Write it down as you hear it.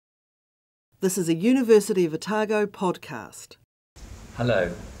This is a University of Otago podcast.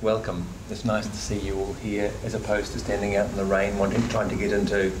 Hello, welcome. It's nice to see you all here as opposed to standing out in the rain trying to get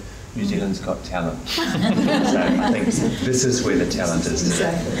into New Zealand's Got Talent. So I think this is where the talent is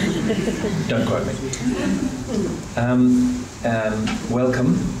today. Don't quote me.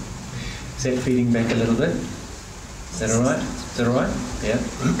 Welcome. Is that feeding back a little bit? Is that all right? Is that all right? Yeah.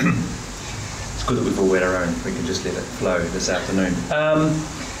 It's good that we've all wet our own. We can just let it flow this afternoon.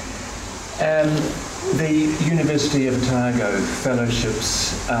 The University of Otago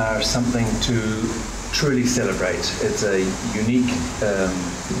Fellowships are something to truly celebrate. It's a unique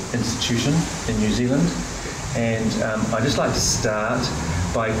institution in New Zealand, and I'd just like to start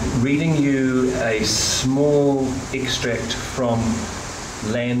by reading you a small extract from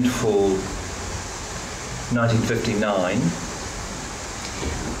Landfall 1959,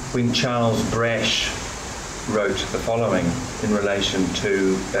 when Charles Brash wrote the following in relation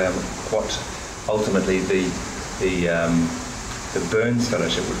to what ultimately the Burns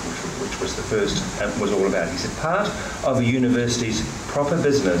Fellowship, which was the first, was all about. He said, part of a university's proper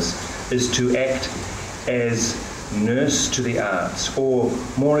business is to act as nurse to the arts, or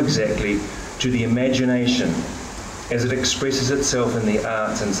more exactly, to the imagination as it expresses itself in the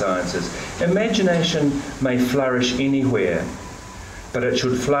arts and sciences. Imagination may flourish anywhere, but it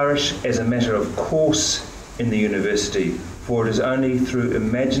should flourish as a matter of course in the university, for it is only through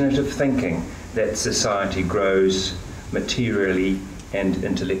imaginative thinking that society grows materially and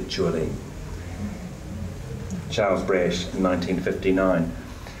intellectually. Charles Brash, 1959.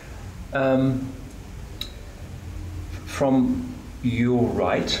 From your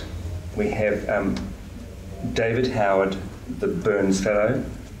right, we have David Howard, the Burns Fellow,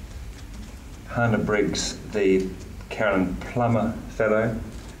 Hahna Briggs, the Carolyn Plummer Fellow,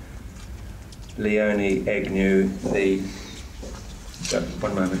 Leonie Agnew, the...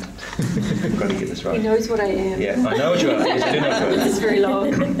 one moment. I've got to get this right. He knows what I am. Yeah, I know what you are. Yes, I do know what you are. This is very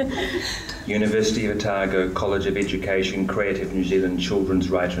long. University of Otago College of Education, Creative New Zealand Children's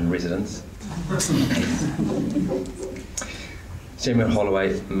Writer in Residence. Samuel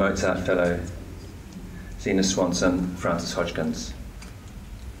Holloway, Mozart Fellow. Zina Swanson, Francis Hodgkins.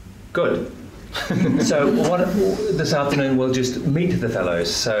 Good. So this afternoon we'll just meet the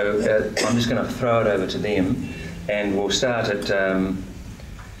fellows. So I'm just going to throw it over to them, and we'll start at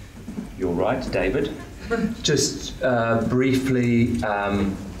your right, David. Just briefly,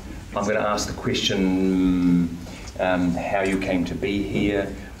 I'm going to ask the question how you came to be here,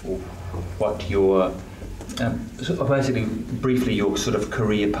 what your basically briefly your sort of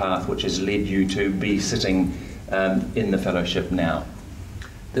career path which has led you to be sitting in the fellowship now.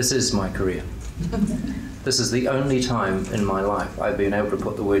 This is my career. This is the only time in my life I've been able to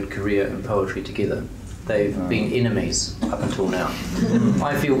put the word career and poetry together. They've been enemies up until now.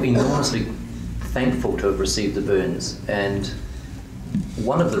 I feel enormously thankful to have received the Burns, and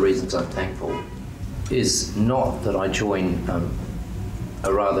one of the reasons I'm thankful is not that I join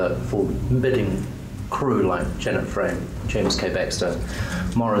a rather forbidding crew like Janet Frame, James K. Baxter,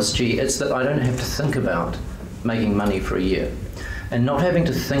 Morris G. It's that I don't have to think about making money for a year. And not having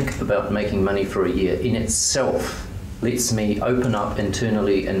to think about making money for a year in itself lets me open up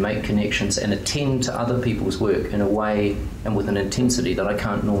internally and make connections and attend to other people's work in a way and with an intensity that I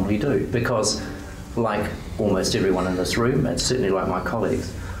can't normally do. Because, like almost everyone in this room, and certainly like my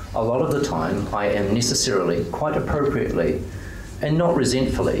colleagues, a lot of the time I am necessarily, quite appropriately, and not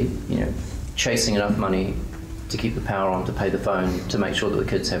resentfully, chasing enough money to keep the power on, to pay the phone, to make sure that the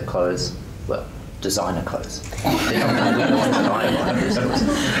kids have clothes. Well, designer clothes. They're not going to wear the ones that I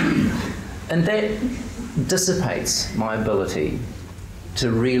buy. And that dissipates my ability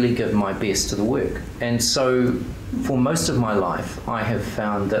to really give my best to the work. And so for most of my life, I have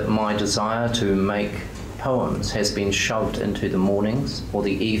found that my desire to make poems has been shoved into the mornings or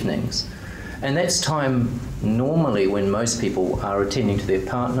the evenings. And that's time normally when most people are attending to their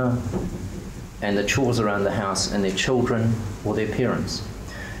partner and the chores around the house and their children or their parents.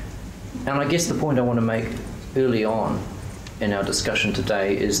 And I guess the point I want to make early on in our discussion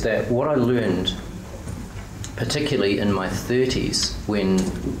today is that what I learned, particularly in my 30s, when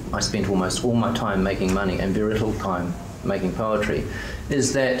I spent almost all my time making money and very little time making poetry,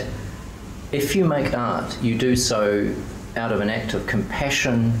 is that if you make art, you do so out of an act of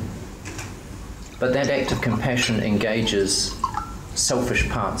compassion, but that act of compassion engages selfish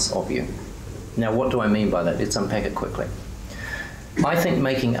parts of you. Now, what do I mean by that? Let's unpack it quickly. I think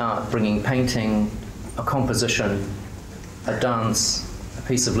making art, bringing painting, a composition, a dance, a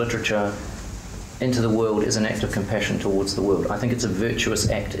piece of literature into the world is an act of compassion towards the world. I think it's a virtuous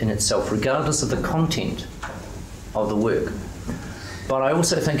act in itself, regardless of the content of the work. But I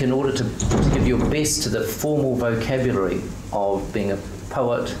also think in order to give your best to the formal vocabulary of being a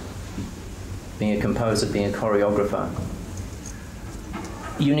poet, being a composer, being a choreographer,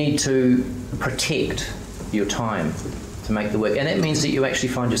 you need to protect your time to make the work. And that means that you actually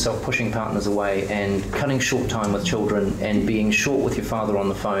find yourself pushing partners away and cutting short time with children and being short with your father on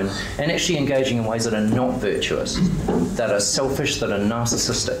the phone and actually engaging in ways that are not virtuous, that are selfish, that are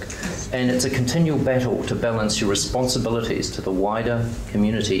narcissistic. And it's a continual battle to balance your responsibilities to the wider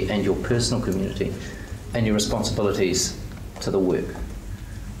community and your personal community and your responsibilities to the work.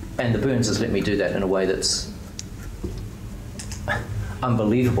 And the Burns has let me do that in a way that's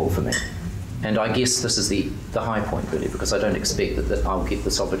unbelievable for me. And I guess this is the high point, really, because I don't expect that I'll get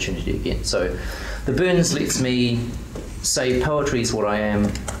this opportunity again. So the Burns lets me say poetry is what I am,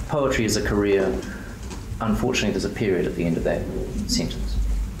 poetry is a career. Unfortunately, there's a period at the end of that sentence.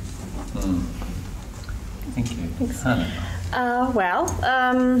 Thank you. Thanks. Hahna.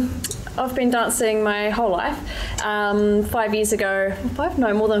 I've been dancing my whole life. 5 years ago,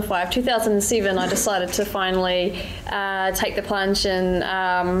 more than 5, 2007, I decided to finally take the plunge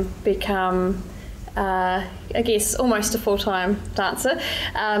and become, I guess, almost a full-time dancer.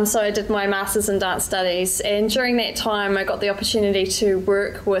 So I did my Masters in Dance Studies, and during that time I got the opportunity to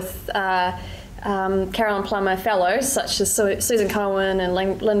work with Plummer Fellows such as Susan Cohen and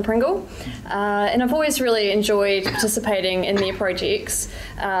Lynn Pringle, and I've always really enjoyed participating in their projects.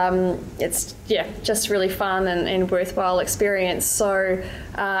 It's just really fun and worthwhile experience, so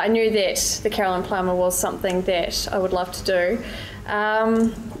I knew that the Carolyn Plummer was something that I would love to do.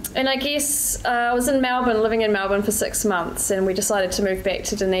 And I guess I was in Melbourne, living in Melbourne for 6 months, and we decided to move back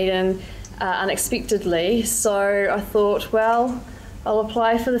to Dunedin unexpectedly, so I thought, well, I'll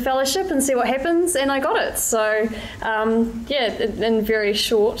apply for the fellowship and see what happens, and I got it. So, in very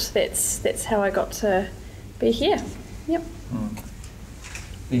short, that's how I got to be here. Yep.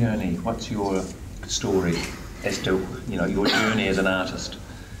 Leonie, what's your story as to your journey as an artist?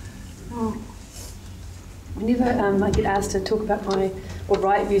 Whenever I get asked to talk about or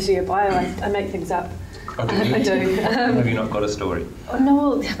write usually a bio, I make things up. Oh, do you? I do. Have you not got a story? Oh, no,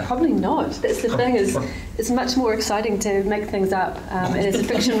 well, probably not. That's the thing, is it's much more exciting to make things up. And as a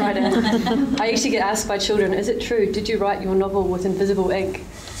fiction writer, I actually get asked by children, is it true, did you write your novel with invisible ink?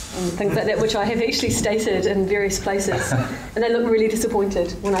 And things like that, which I have actually stated in various places. And they look really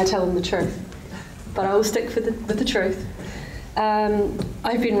disappointed when I tell them the truth. But I will stick with the truth.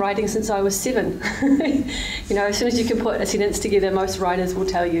 I've been writing since I was 7. As soon as you can put a sentence together, most writers will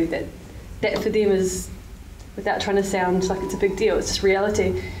tell you that for them is, without trying to sound like it's a big deal, it's just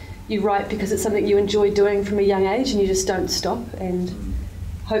reality. You write because it's something you enjoy doing from a young age, and you just don't stop, and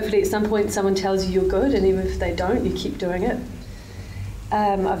hopefully at some point someone tells you you're good, and even if they don't, you keep doing it.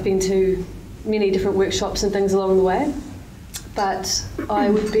 I've been to many different workshops and things along the way, but I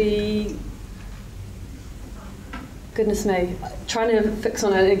would be, goodness me, trying to fix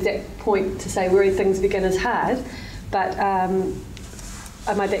on an exact point to say where things begin is hard, but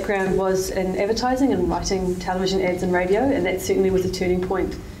my background was in advertising and writing television ads and radio, and that certainly was a turning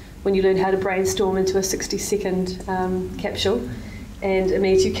point when you learn how to brainstorm into a 60-second capsule, and it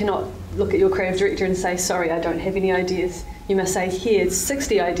means you cannot look at your creative director and say, sorry, I don't have any ideas. You must say, here's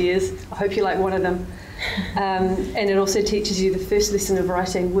 60 ideas, I hope you like one of them. And it also teaches you the first lesson of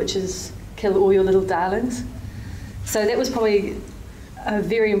writing, which is kill all your little darlings. So that was probably a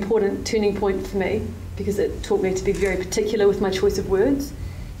very important turning point for me, because it taught me to be very particular with my choice of words,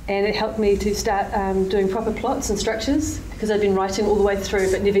 and it helped me to start doing proper plots and structures, because I'd been writing all the way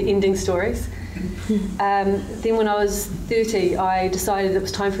through but never ending stories. Then when I was 30, I decided it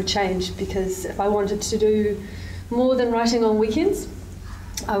was time for a change, because if I wanted to do more than writing on weekends,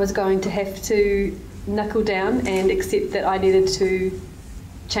 I was going to have to knuckle down and accept that I needed to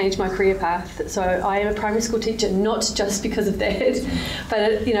change my career path. So I am a primary school teacher, not just because of that, but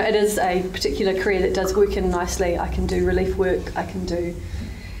it is a particular career that does work in nicely. I can do relief work, I can do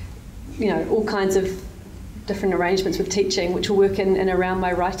all kinds of different arrangements with teaching, which will work in and around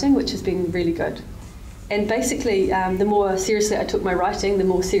my writing, which has been really good. And basically, the more seriously I took my writing, the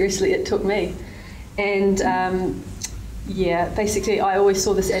more seriously it took me. And basically I always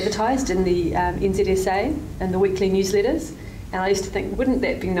saw this advertised in the NZSA and the weekly newsletters, and I used to think, wouldn't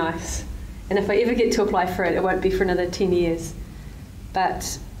that be nice? And if I ever get to apply for it, it won't be for another 10 years.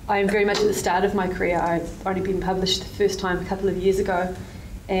 But I am very much at the start of my career. I've only been published the first time a couple of years ago,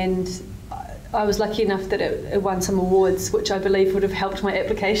 and I was lucky enough that it won some awards, which I believe would have helped my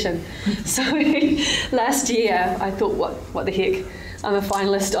application. So last year I thought, what the heck? I'm a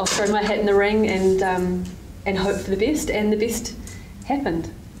finalist, I'll throw my hat in the ring and hope for the best, and the best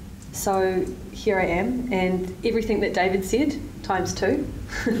happened. So here I am, and everything that David said, times two.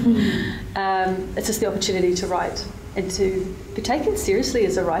 It's just the opportunity to write and to be taken seriously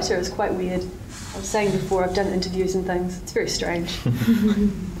as a writer is quite weird. I was saying before, I've done interviews and things. It's very strange.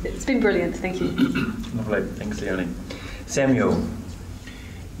 It's been brilliant. Thank you. Lovely. Thanks, Leonie. Samuel,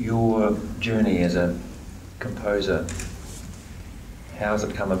 your journey as a composer, how's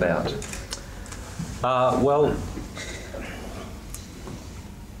it come about? Well,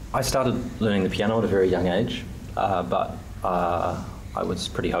 I started learning the piano at a very young age, but I was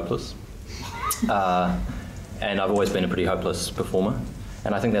pretty hopeless. And I've always been a pretty hopeless performer.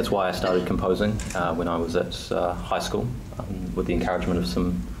 And I think that's why I started composing when I was at high school, with the encouragement of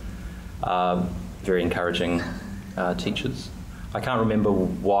some very encouraging teachers. I can't remember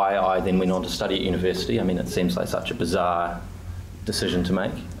why I then went on to study at university. I mean, it seems like such a bizarre decision to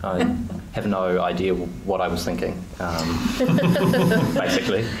make. I have no idea what I was thinking,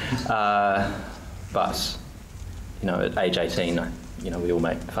 basically. But, you know, at age 18, you know, we all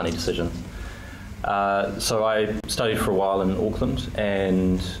make funny decisions. So I studied for a while in Auckland,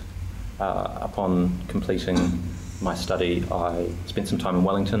 and upon completing my study, I spent some time in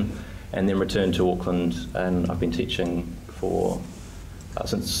Wellington and then returned to Auckland, and I've been teaching for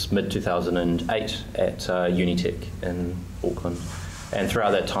since mid-2008 at Unitec in Auckland. And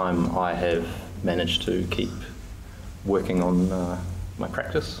throughout that time, I have managed to keep working on my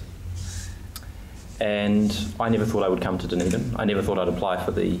practice. And I never thought I would come to Dunedin. I never thought I'd apply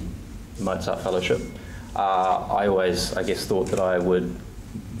for the Mozart Fellowship. I always, I guess, thought that I would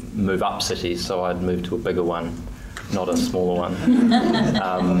move up cities, so I'd move to a bigger one, not a smaller one.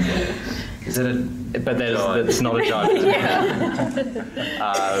 Is it a... But that's not a joke.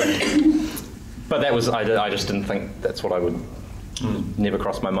 But that was, I just didn't think that's what I would, never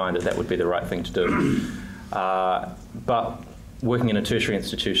crossed my mind that would be the right thing to do. But working in a tertiary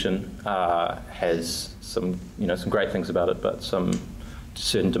institution has some, some great things about it, but some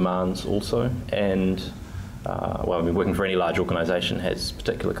certain demands also. And, well, I mean, working for any large organisation has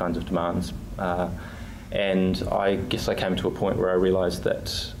particular kinds of demands. And I guess I came to a point where I realised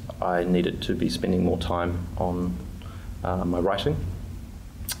that I needed to be spending more time on my writing,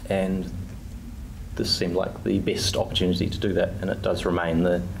 and this seemed like the best opportunity to do that, and it does remain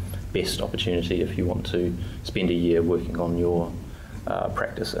the best opportunity if you want to spend a year working on your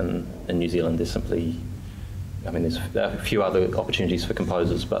practice in New Zealand. There's simply, I mean, there's a few other opportunities for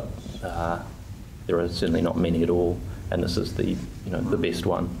composers, but there are certainly not many at all, and this is the the best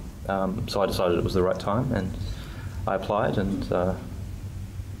one. So I decided it was the right time, and I applied, and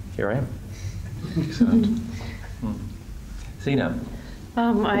here I am. Excellent. Zina?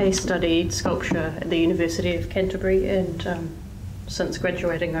 I studied sculpture at the University of Canterbury, and since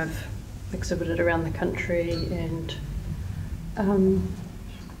graduating I've exhibited around the country, and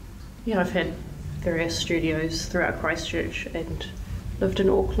I've had various studios throughout Christchurch and lived in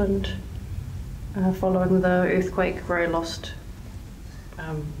Auckland following the earthquake, where I lost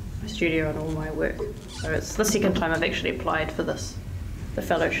my studio and all my work. So it's the second time I've actually applied for the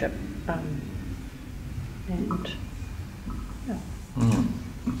fellowship. And yeah.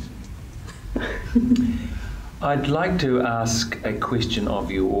 I'd like to ask a question of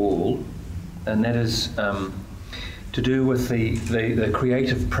you all, and that is to do with the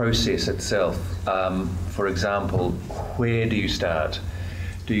creative process itself. For example, where do you start?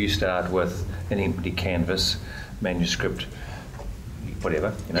 Do you start with an empty canvas, manuscript,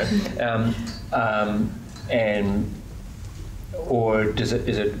 whatever, or is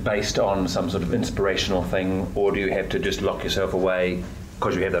it based on some sort of inspirational thing, or do you have to just lock yourself away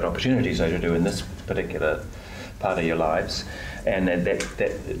because you have that opportunity, so to do in this particular part of your lives? And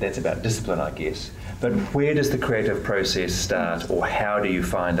that's about discipline, I guess. But where does the creative process start, or how do you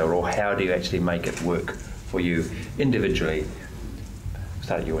find it, or how do you actually make it work for you individually?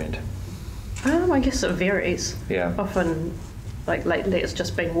 Start at your end. I guess it varies. Yeah. Often, like lately, it's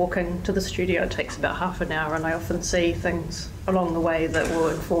just been walking to the studio. It takes about half an hour, and I often see things along the way that will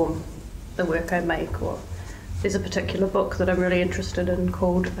inform the work I make. Or there's a particular book that I'm really interested in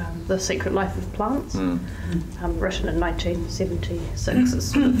called The Secret Life of Plants, written in 1976. It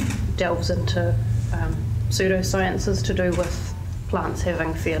sort of delves into pseudosciences to do with plants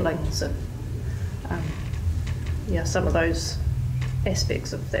having feelings, and some of those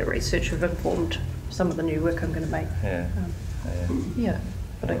aspects of that research have informed some of the new work I'm going to make.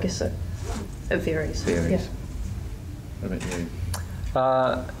 But I guess it varies. Yeah. What about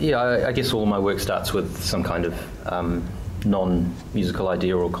you? I guess all my work starts with some kind of non-musical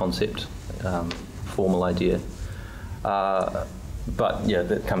idea or concept, formal idea. But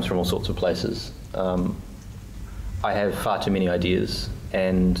that comes from all sorts of places. I have far too many ideas,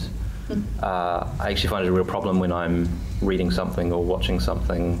 and I actually find it a real problem when I'm reading something or watching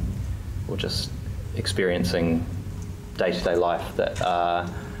something or just experiencing day-to-day life that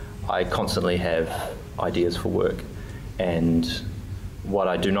I constantly have ideas for work. And what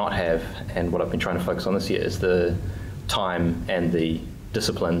I do not have, and what I've been trying to focus on this year, is the time and the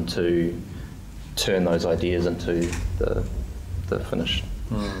discipline to turn those ideas into the finished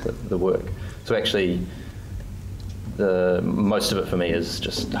the work. So actually, the most of it for me is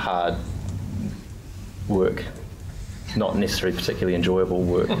just hard work, not necessarily particularly enjoyable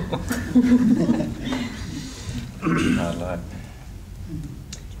work. Hard life.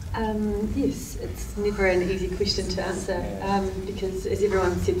 Yes, it's never an easy question to answer because, as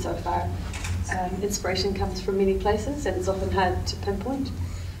everyone said so far, inspiration comes from many places and it's often hard to pinpoint.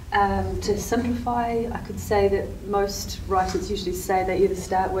 To simplify, I could say that most writers usually say they either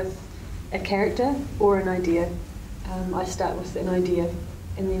start with a character or an idea. I start with an idea,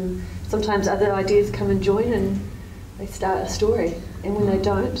 and then sometimes other ideas come and join and they start a story, and when they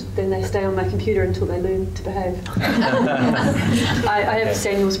don't, then they stay on my computer until they learn to behave. I have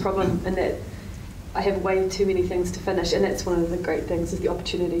Samuel's problem in that I have way too many things to finish, and that's one of the great things, is the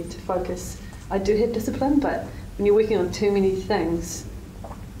opportunity to focus. I do have discipline, but when you're working on too many things,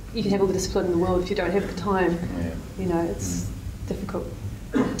 you can have all the discipline in the world if you don't have the time. You know, it's difficult.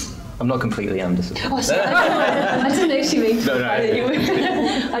 I'm not completely undisciplined. Oh, sorry. I didn't actually mean. No.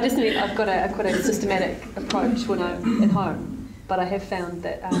 I just mean I've got a systematic approach when I'm at home, but I have found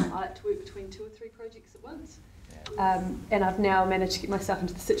that I like to work between 2 or 3 projects at once, and I've now managed to get myself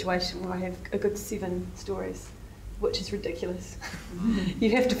into the situation where I have a good 7 stories, which is ridiculous. You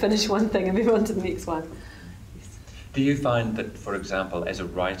have to finish one thing and move on to the next one. Do you find that, for example, as a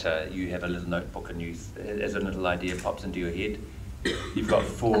writer, you have a little notebook and as a little idea pops into your head, you've got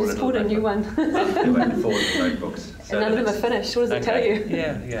 4 I just little bought a new one. 4 little notebooks. So and none of them are finished. What does it tell you?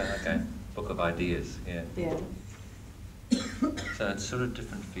 Yeah, okay. Book of ideas, Yeah. So it's sort of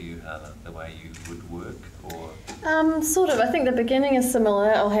different for you, Hahna, the way you would work, or? Sort of. I think the beginning is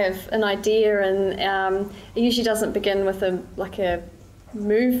similar. I'll have an idea, and it usually doesnn't begin with a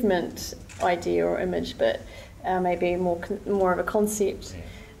movement idea or image, but maybe more of a concept.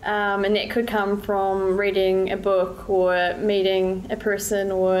 And that could come from reading a book or meeting a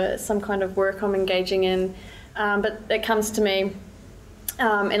person or some kind of work I'm engaging in. But it comes to me,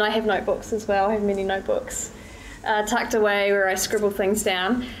 and I have notebooks as well. I have many notebooks tucked away where I scribble things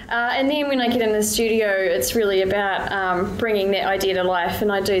down. And then when I get in the studio, it's really about bringing that idea to life,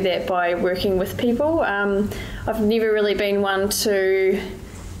 and I do that by working with people. I've never really been one to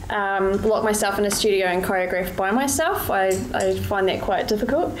lock myself in a studio and choreograph by myself. I find that quite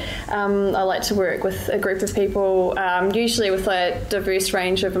difficult. I like to work with a group of people, usually with a diverse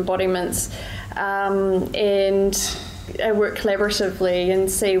range of embodiments, and I work collaboratively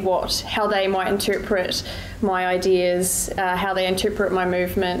and see how they might interpret my ideas, how they interpret my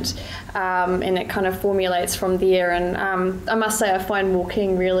movement, and it kind of formulates from there. And I must say I find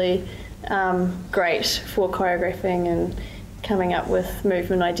walking really great for choreographing and coming up with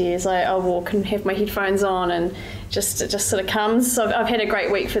movement ideas. I'll walk and have my headphones on, and it just sort of comes. So I've had a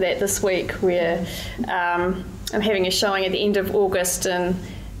great week for that this week, where I'm having a showing at the end of August, and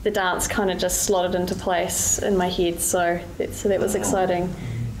the dance kind of just slotted into place in my head. So that was exciting.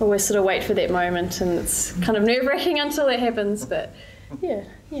 I always sort of wait for that moment, and it's kind of nerve-wracking until it happens. But yeah.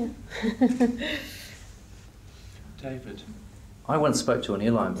 David. I once spoke to an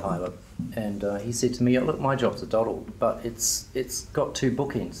airline pilot, and he said to me, "Look, my job's a doddle, but it's got 2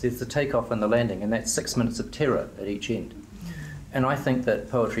 bookends. There's the takeoff and the landing, and that's 6 minutes of terror at each end." And I think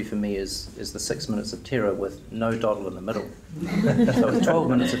that poetry for me is the 6 minutes of terror with no doddle in the middle. So it's 12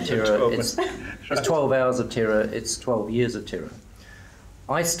 minutes of terror, it's 12 hours of terror, it's 12 years of terror.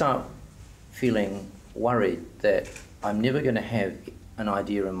 I start feeling worried that I'm never going to have an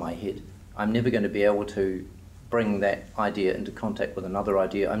idea in my head. I'm never going to be able to bring that idea into contact with another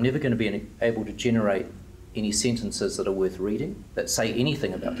idea. I'm never going to be able to generate any sentences that are worth reading, that say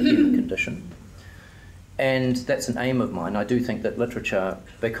anything about the human condition. And that's an aim of mine. I do think that literature,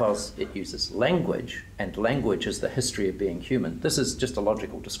 because it uses language, and language is the history of being human. This is just a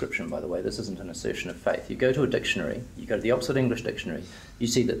logical description, by the way. This isn't an assertion of faith. You go to a dictionary, you go to the Oxford English Dictionary, you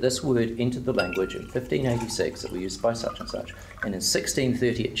see that this word entered the language in 1586, it was used by such and such, and in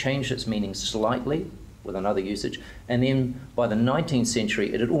 1630 it changed its meaning slightly with another usage, and then by the 19th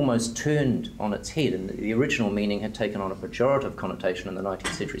century it had almost turned on its head, and the original meaning had taken on a pejorative connotation in the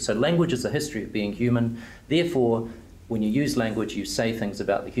 19th century. So language is the history of being human. Therefore, when you use language, you say things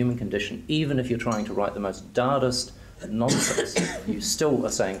about the human condition. Even if you're trying to write the most Dadaist nonsense, you still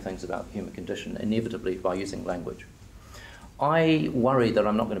are saying things about the human condition, inevitably by using language. I worry that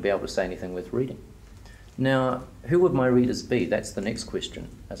I'm not going to be able to say anything worth reading. Now, who would my readers be? That's the next question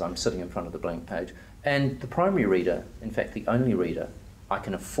as I'm sitting in front of the blank page. And the primary reader, in fact the only reader I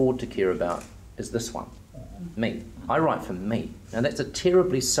can afford to care about, is this one, me. I write for me. Now that's a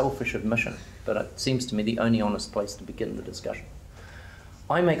terribly selfish admission, but it seems to me the only honest place to begin the discussion.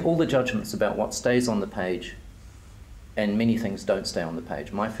 I make all the judgments about what stays on the page, and many things don't stay on the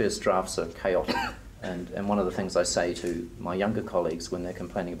page. My first drafts are chaotic, and one of the things I say to my younger colleagues when they're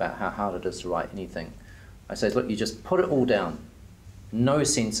complaining about how hard it is to write anything, I say, look, you just put it all down, no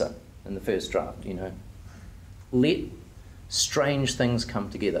censor in the first draft, you know. Let strange things come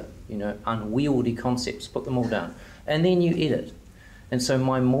together, you know, unwieldy concepts, put them all down, and then you edit. And so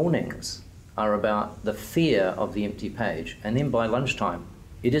my mornings are about the fear of the empty page, and then by lunchtime,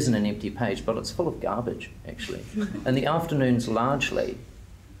 it isn't an empty page, but it's full of garbage, actually. And the afternoons largely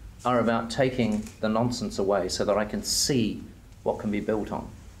are about taking the nonsense away so that I can see what can be built on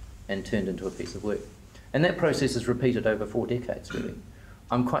and turned into a piece of work. And that process is repeated over 4 decades, really.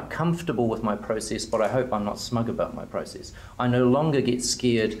 I'm quite comfortable with my process, but I hope I'm not smug about my process. I no longer get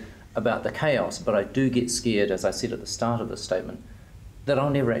scared about the chaos, but I do get scared, as I said at the start of this statement, that I'll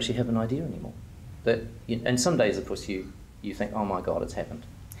never actually have an idea anymore. And some days, of course, you think, oh my God, it's happened.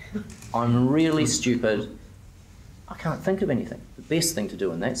 I'm really stupid. I can't think of anything. The best thing to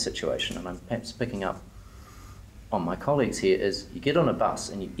do in that situation, and I'm perhaps picking up on my colleagues here, is you get on a bus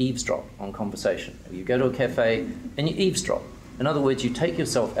and you eavesdrop on conversation. Or you go to a cafe and you eavesdrop. In other words, you take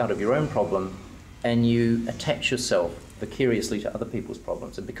yourself out of your own problem and you attach yourself vicariously to other people's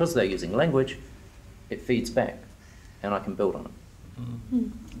problems. And because they're using language, it feeds back and I can build on it.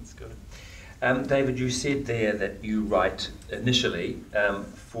 That's good. David, you said there that you write initially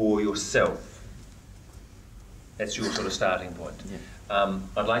for yourself. That's your sort of starting point. Yeah.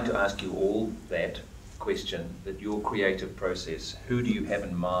 I'd like to ask you all that question, that your creative process, who do you have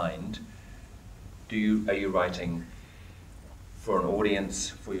in mind? Are you writing for an audience,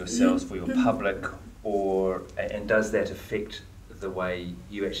 for yourselves, for your public, and does that affect the way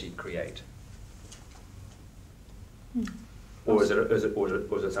you actually create? Or is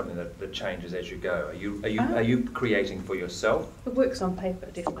it something that changes as you go? Are you creating for yourself? It works on paper,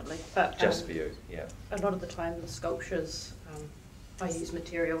 definitely, but just for you, yeah. A lot of the time, the sculptures, I use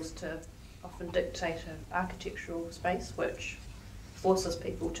materials to often dictate an architectural space, which forces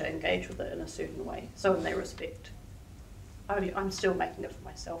people to engage with it in a certain way. So in that respect, I'm still making it for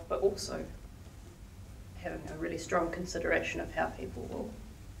myself, but also having a really strong consideration of how people will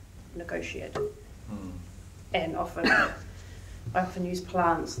negotiate it. And I often use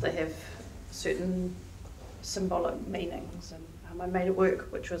plants that have certain symbolic meanings. And I made a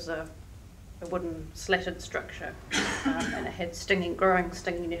work which was a wooden slatted structure, and it had growing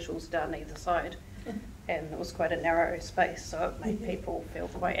stinging nettles down either side. And it was quite a narrow space, so it made people feel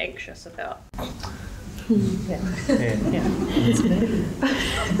quite anxious about.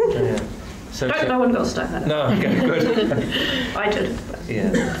 So no one got stung at it. No, okay, good. I did.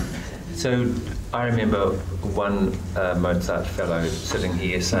 Yeah. So I remember one Mozart Fellow sitting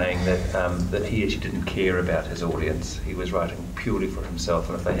here saying that he actually didn't care about his audience. He was writing purely for himself,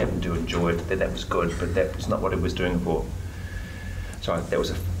 and if they happened to enjoy it, then that was good, but that was not what he was doing it for. Sorry, that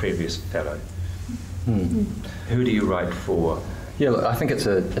was a previous fellow. Who do you write for? Yeah, look, I think it's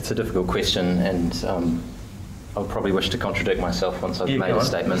a difficult question, and I'll probably wish to contradict myself once I've made a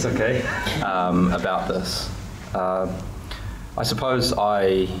statement about this. I suppose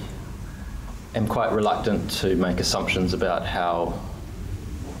I am quite reluctant to make assumptions about how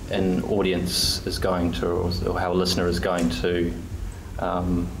an audience is going to, or how a listener is going to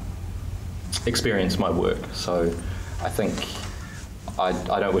experience my work. So I think I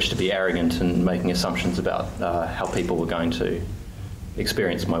don't wish to be arrogant in making assumptions about how people are going to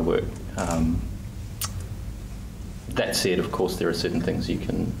experience my work. That said, of course, there are certain things you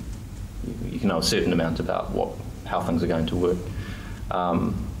can know a certain amount about how things are going to work.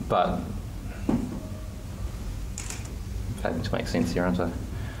 But having to make sense here, aren't I?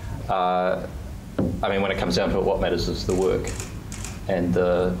 I mean, when it comes down to it, what matters is the work and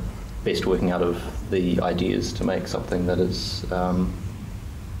the best working out of the ideas to make something that is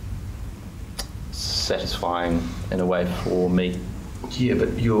satisfying in a way for me. Yeah,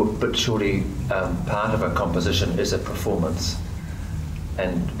 but surely part of a composition is a performance,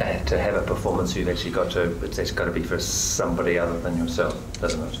 and to have a performance, it's actually got to be for somebody other than yourself,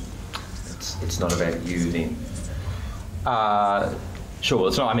 doesn't it? It's not about you then. Sure,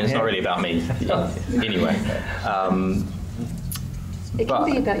 it's not. I mean, it's not really about me anyway. It can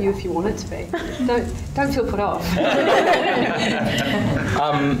be about you if you want it to be. Don't feel put off.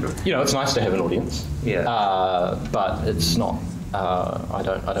 It's nice to have an audience. Yeah. But it's not. I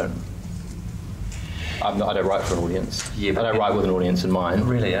don't. I don't write for an audience. Yeah, I don't write with an audience in mind.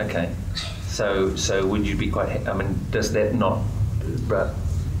 Really? Okay. So would you be quite? I mean, does that not?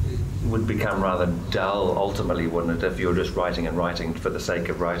 Would become rather dull ultimately, wouldn't it? If you're just writing and writing for the sake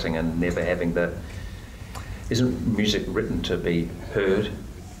of writing and never having the. Isn't music written to be heard?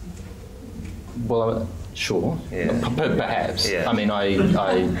 Well, sure. Yeah. Perhaps. Yeah. I mean,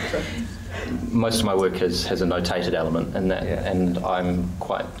 I most of my work has a notated element in that, Yeah. and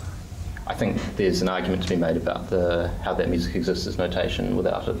I think there's an argument to be made about how that music exists as notation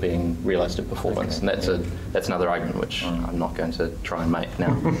without it being realised in performance, and that's another argument which I'm not going to try and make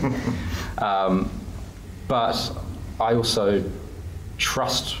now. But I also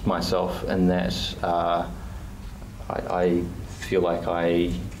trust myself in that I feel like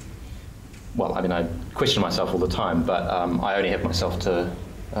I question myself all the time, but I only have myself to.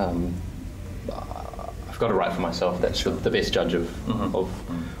 I've got to write for myself. That's the best judge of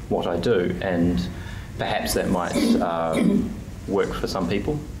what I do, and perhaps that might work for some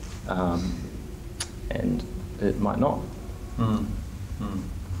people, and it might not.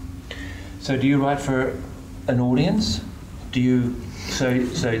 So, do you write for an audience? Do you? So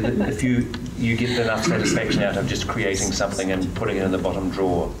that if you get enough satisfaction out of just creating something and putting it in the bottom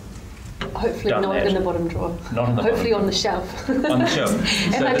drawer. Hopefully Done not that. in the bottom drawer. Not in the Hopefully bottom on the shelf. On the shelf.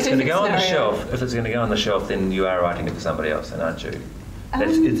 So my if it's going to perfect go on the scenario. shelf, then you are writing it for somebody else, then aren't you?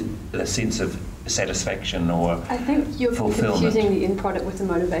 It's a sense of satisfaction or I think you're fulfillment. confusing the end product with the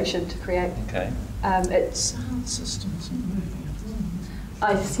motivation to create. Okay. It's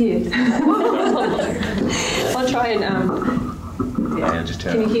I see it. I'll try and Yeah, just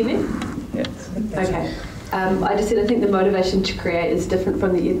turn Can you it. hear me? Yeah. Okay. I just said I think the motivation to create is different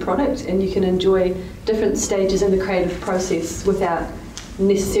from the end product, and you can enjoy different stages in the creative process without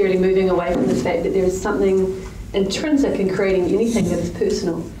necessarily moving away from the fact that there is something intrinsic in creating anything that is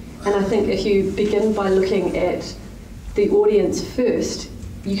personal. And I think if you begin by looking at the audience first,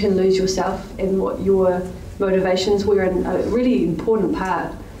 you can lose yourself in what your motivations were, and a really important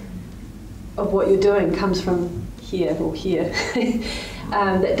part of what you're doing comes from here or here.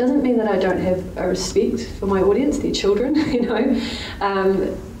 That doesn't mean that I don't have a respect for my audience, their children, you know.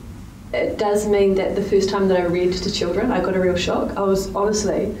 It does mean that the first time that I read to children, I got a real shock. It was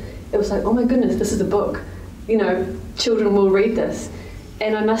like, oh my goodness, this is a book. You know, children will read this.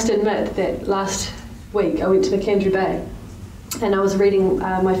 And I must admit that last week I went to McAndrew Bay and I was reading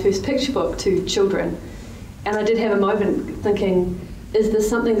my first picture book to children. And I did have a moment thinking, is this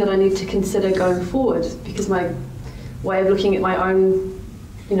something that I need to consider going forward? Because my way of looking at my own,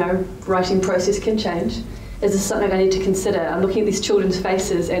 you know, writing process can change. Is this something I need to consider? I'm looking at these children's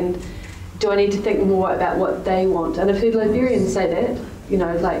faces, and do I need to think more about what they want? And I've heard librarians say that, you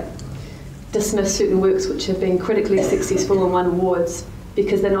know, like dismiss certain works which have been critically successful and won awards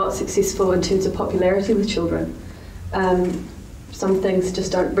because they're not successful in terms of popularity with children. Some things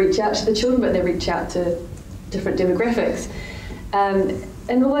just don't reach out to the children, but they reach out to different demographics.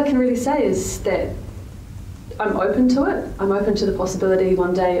 And all I can really say is that I'm open to it. I'm open to the possibility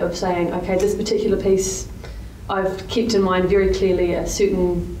one day of saying, okay, this particular piece, I've kept in mind very clearly a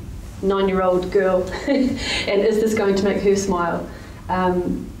certain 9-year-old girl, and is this going to make her smile?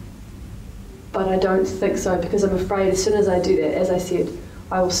 But I don't think so, because I'm afraid as soon as I do that, as I said,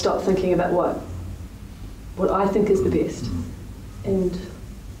 I will stop thinking about what I think is the best. And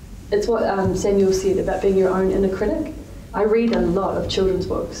it's what Samuel said about being your own inner critic. I read a lot of children's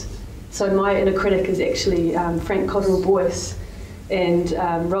books. So my inner critic is actually Frank Cotterill Boyce and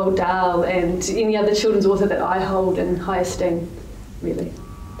Roald Dahl and any other children's author that I hold in high esteem, really.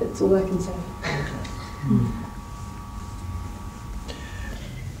 That's all I can say.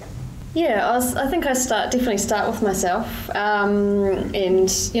 Yeah, I think I definitely start with myself, and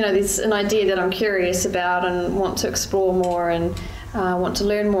you know, there's an idea that I'm curious about and want to explore more and want to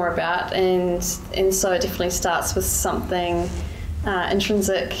learn more about, and so it definitely starts with something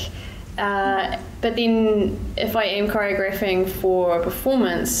intrinsic. But then, if I am choreographing for a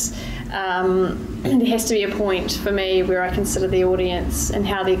performance, there has to be a point for me where I consider the audience and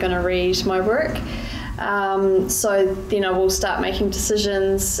how they're going to read my work. So then I will start making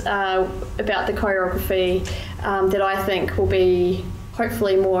decisions about the choreography that I think will be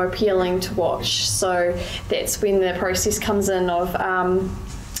hopefully more appealing to watch. So that's when the process comes in of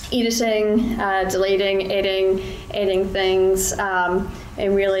editing, deleting, adding things,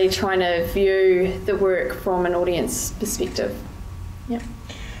 and really trying to view the work from an audience perspective. Yeah.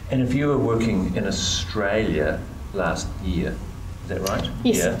 And if you were working in Australia last year, is that right?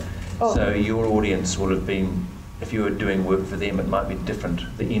 Yes. Yeah. Oh. So your audience would have been, if you were doing work for them, it might be different.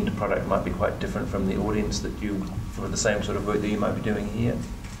 The end product might be quite different from the audience that you, for the same sort of work that you might be doing here.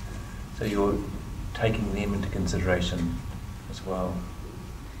 So taking them into consideration as well.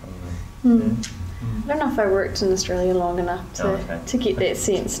 I don't know if I worked in Australia long enough to get that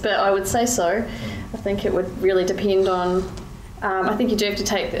sense, but I would say so. I think it would really depend on, I think you do have to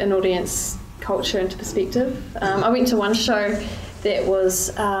take an audience culture into perspective. I went to one show that was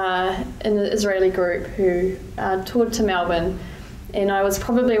an Israeli group who toured to Melbourne, and I was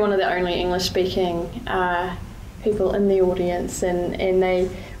probably one of the only English-speaking people in the audience, and they,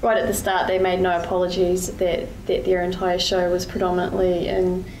 right at the start, they made no apologies that their entire show was predominantly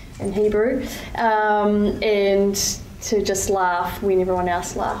in Hebrew, and to just laugh when everyone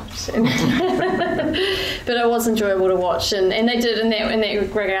else laughed. But it was enjoyable to watch, and they did, in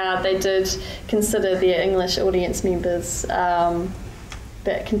that regard, they did consider their English audience members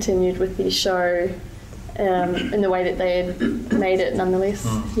that continued with their show in the way that they had made it nonetheless.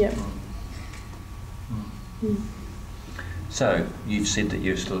 Yep. So you've said that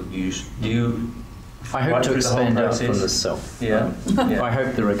you I hope right to through the whole expand out process. from this self. Yeah. I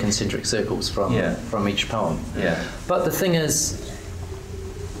hope there are concentric circles from each poem. Yeah. But the thing is,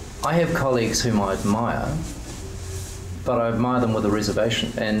 I have colleagues whom I admire, but I admire them with a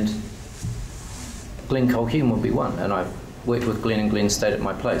reservation. And Glenn Colquhoun would be one, and I've worked with Glenn, and Glenn stayed at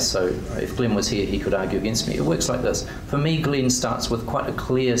my place, so if Glenn was here, he could argue against me. It works like this. For me, Glenn starts with quite a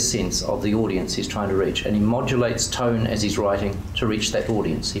clear sense of the audience he's trying to reach, and he modulates tone as he's writing to reach that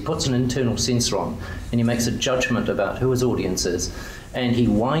audience. He puts an internal sensor on, and he makes a judgment about who his audience is, and he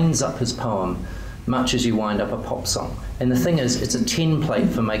winds up his poem much as you wind up a pop song. And the thing is, it's a template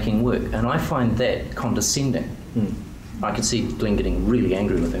for making work, and I find that condescending. I can see Glenn getting really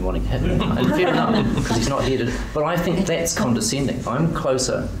angry with me, wanting to hit me. And fair enough, because he's not here to... But I think that's condescending. I'm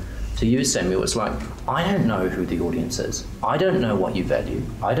closer to you, Samuel. It's like, I don't know who the audience is. I don't know what you value.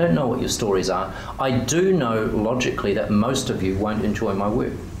 I don't know what your stories are. I do know, logically, that most of you won't enjoy my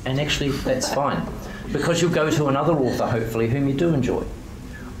work. And actually, that's fine. Because you'll go to another author, hopefully, whom you do enjoy.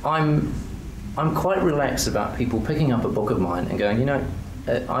 I'm quite relaxed about people picking up a book of mine and going, I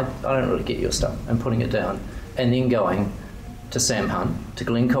don't really get your stuff, and putting it down. And then going to Sam Hunt, to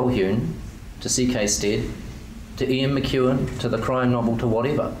Glenn Colquhoun, to C.K. Stead, to Ian McEwan, to the crime novel, to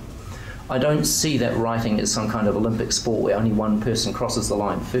whatever. I don't see that writing as some kind of Olympic sport where only one person crosses the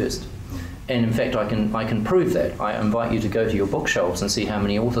line first. And in fact, I can prove that. I invite you to go to your bookshelves and see how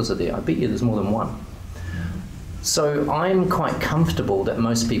many authors are there. I bet you there's more than one. So I'm quite comfortable that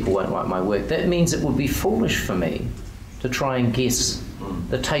most people won't like my work. That means it would be foolish for me to try and guess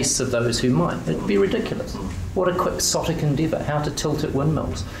the tastes of those who might. It'd be ridiculous. What a quixotic endeavour, how to tilt at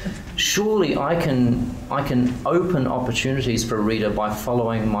windmills. Surely I can open opportunities for a reader by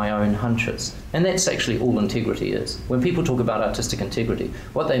following my own hunches. And that's actually all integrity is. When people talk about artistic integrity,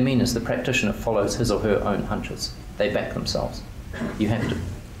 what they mean is the practitioner follows his or her own hunches. They back themselves. You have to.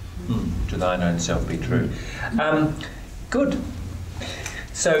 To thine own self be true. Good.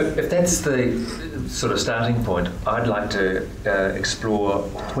 So if that's the sort of starting point, I'd like to explore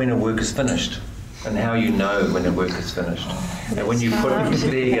when a work is finished and how you know when a work is finished. And when you put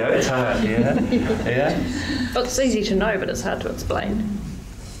there you go, it's hard, yeah. But it's easy to know, but it's hard to explain.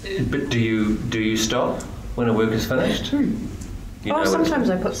 But do you stop when a work is finished? You know Sometimes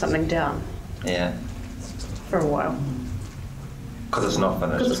I put something down. Yeah. For a while. Because it's not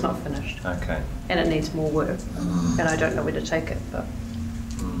finished. Because it's not finished. Okay. And it needs more work, and I don't know where to take it, but.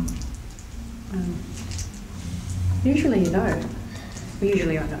 Usually you know.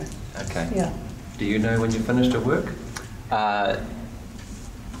 Usually I know. Okay. Yeah. Do you know when you've finished a work? I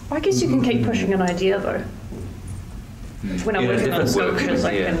guess you can keep pushing an idea though. When I'm working on sculptures,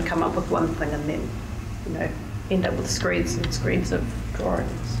 I can come up with one thing and then, end up with screeds and screeds of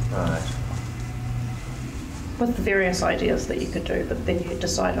drawings. Right. With the various ideas that you could do, but then you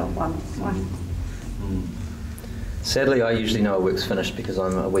decide on one. Sadly, I usually know a work's finished because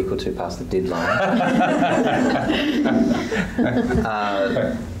I'm a week or two past the deadline.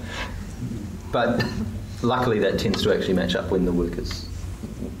 But luckily, that tends to actually match up when the work is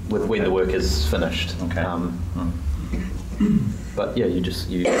finished. Okay. But yeah, you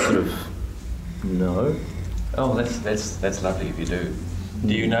sort of know. Oh, that's lovely if you do.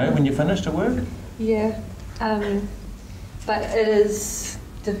 Do you know when you finished a work? Yeah, but it is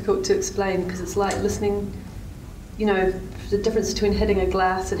difficult to explain because it's like listening. The difference between hitting a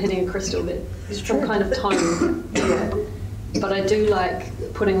glass and hitting a crystal. There's some kind of time there. But I do like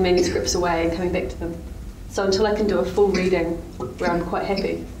putting manuscripts away and coming back to them. So until I can do a full reading where I'm quite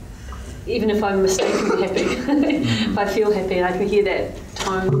happy, even if I'm mistakenly happy, if I feel happy and I can hear that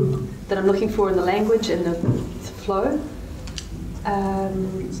tone that I'm looking for in the language and the flow,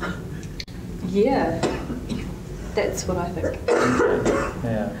 that's what I think.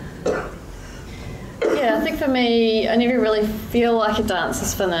 Yeah. Yeah, I think for me, I never really feel like a dance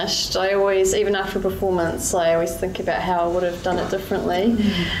is finished. I always, even after a performance, I always think about how I would have done it differently.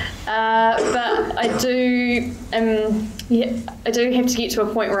 But I do have to get to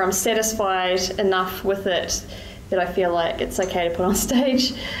a point where I'm satisfied enough with it that I feel like it's okay to put on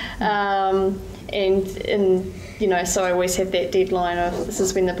stage. And you know, so I always have that deadline of this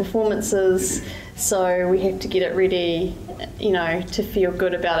is when the performance is, so we have to get it ready, you know, to feel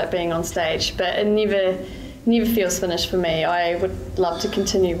good about it being on stage. But it never feels finished for me. I would love to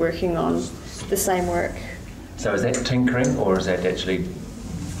continue working on the same work. So is that tinkering, or is that actually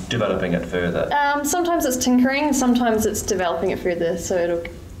developing it further? Sometimes it's tinkering, sometimes it's developing it further, so it'll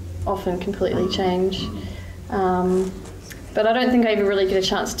often completely change. But I don't think I ever really get a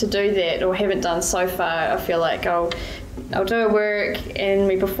chance to do that, or haven't done so far. I feel like I'll do a work and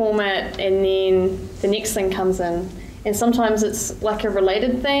we perform it, and then the next thing comes in. And sometimes it's like a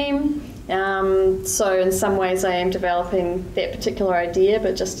related theme. So in some ways I am developing that particular idea,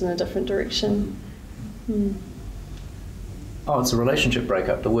 but just in a different direction. Oh, it's a relationship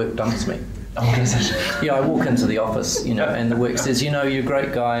breakup. The work dumps me. Oh, does it? Yeah, I walk into the office, you know, and the work says, you know, you're a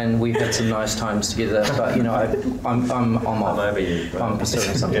great guy and we've had some nice times together, but, you know, I'm over you. Right? I'm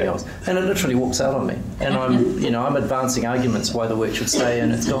pursuing something else. And it literally walks out on me. And I'm advancing arguments why the work should stay,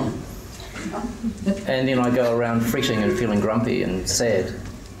 and it's gone. And then I go around fretting and feeling grumpy and sad.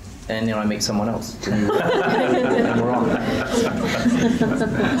 And then I meet someone else. And we're on.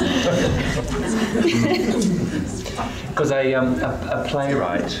 Because a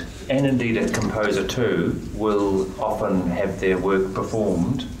playwright, and indeed a composer too, will often have their work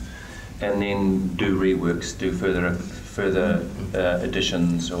performed and then do reworks, do further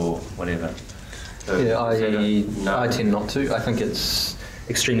additions or whatever. So yeah, I tend not to. I think it's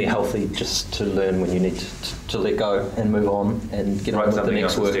extremely healthy just to learn when you need to let go and move on and get on with the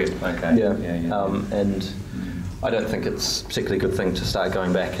next work. Okay. Yeah. And I don't think it's a particularly good thing to start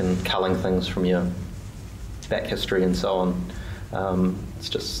going back and culling things from your back history and so on. It's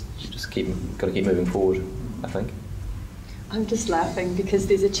just got to keep moving forward, I think. I'm just laughing because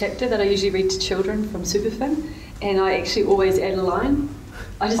there's a chapter that I usually read to children from Superfin, and I actually always add a line.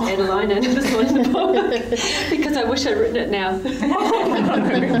 I just add a line in this one in the book because I wish I'd written it now.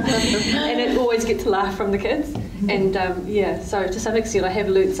 And it always gets a laugh from the kids. And so to some extent I have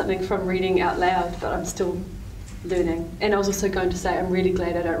learned something from reading out loud, but I'm still learning. And I was also going to say I'm really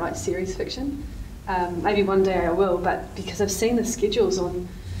glad I don't write series fiction. Maybe one day I will, but because I've seen the schedules on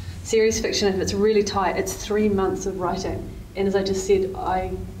series fiction, if it's really tight, it's 3 months of writing. And as I just said,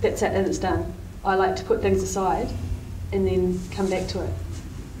 that's it and it's done. I like to put things aside and then come back to it.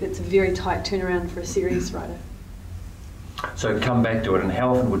 It's a very tight turnaround for a series writer. So come back to it, and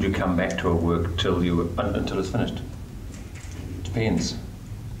how often would you come back to a work until it's finished? Depends.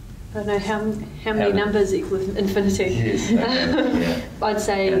 I don't know how many numbers equal infinity. Yes. Okay. Yeah. I'd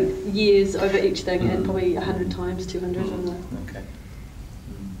say years over each thing, and probably 100 times, 200. Okay.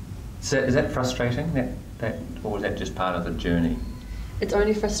 So is that frustrating? That, or is that just part of the journey? It's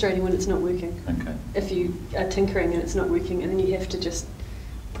only frustrating when it's not working. Okay. If you are tinkering and it's not working, and then you have to just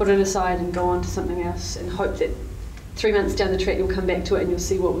put it aside and go on to something else and hope that 3 months down the track you'll come back to it and you'll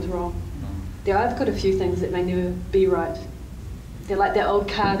see what was wrong. I've got a few things that may never be right. They're like that old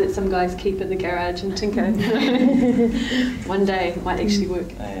car that some guys keep in the garage and tinker. One day it might actually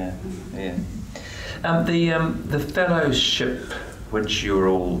work. Yeah. The fellowship which you're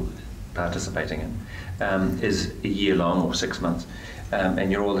all participating in is a year long or 6 months,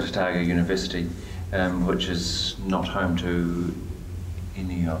 and you're all at Otago University, which is not home to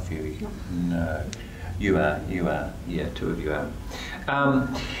any of you. No. You are. Yeah, 2 of you are.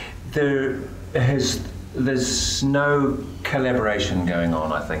 There's no collaboration going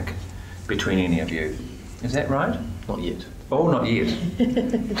on, I think, between any of you. Is that right? Not yet. Oh, not yet. Do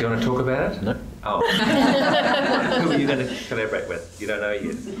you want to talk about it? No. Oh. Who are you going to collaborate with? You don't know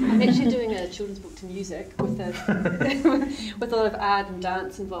yet. I'm actually doing a children's book to music with with a lot of art and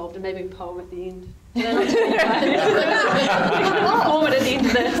dance involved, and maybe a poem at the end. And I like to perform it at the end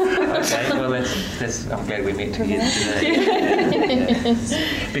of this. Okay, well that's I'm glad we met together today.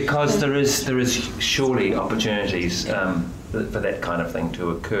 Because there is surely opportunities for that kind of thing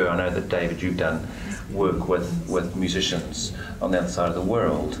to occur. I know that David, you've done work with musicians on the other side of the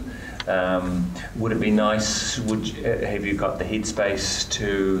world. Would it be nice, have you got the headspace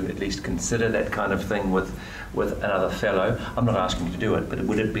to at least consider that kind of thing with another fellow? I'm not asking you to do it, but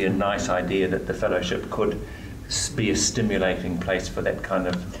would it be a nice idea that the fellowship could be a stimulating place for that kind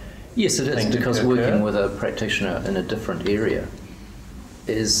of Yes, it is, because working with a practitioner in a different area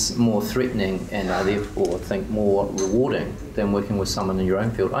is more threatening and I therefore think more rewarding than working with someone in your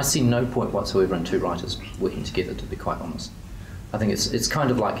own field. I see no point whatsoever in two writers working together, to be quite honest. I think it's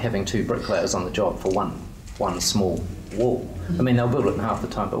kind of like having two bricklayers on the job for one small wall. I mean, they'll build it in half the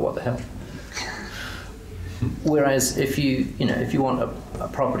time, but what the hell? Whereas if you want a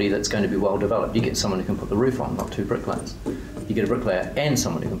property that's going to be well developed, you get someone who can put the roof on, not two bricklayers. You get a bricklayer and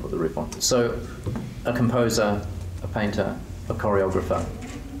someone who can put the roof on. So a composer, a painter, a choreographer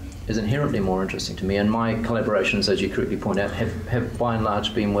is inherently more interesting to me, and my collaborations, as you correctly point out, have by and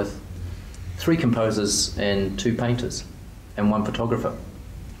large been with 3 composers and 2 painters and 1 photographer.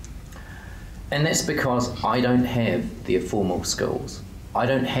 And that's because I don't have the formal skills. I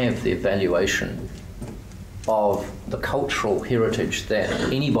don't have the evaluation of the cultural heritage that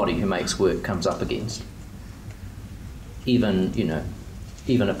anybody who makes work comes up against.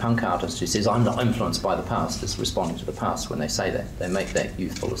 Even a punk artist who says, I'm not influenced by the past, is responding to the past when they say that. They make that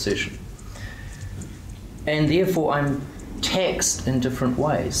youthful assertion. And therefore I'm taxed in different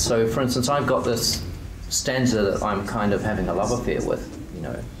ways. So for instance, I've got this stanza that I'm kind of having a love affair with,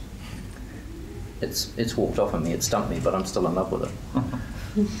 It's walked off on me, it stumped me, but I'm still in love with it.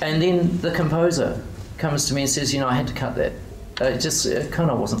 And then the composer comes to me and says, I had to cut that. It kind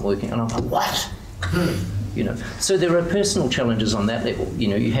of wasn't working. And I'm like, what? So there are personal challenges on that level.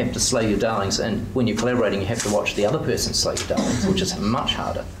 You have to slay your darlings, and when you're collaborating, you have to watch the other person slay your darlings, which is much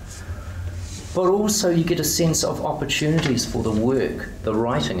harder. But also you get a sense of opportunities for the work, the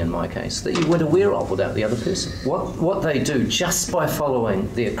writing in my case, that you weren't aware of without the other person. What they do just by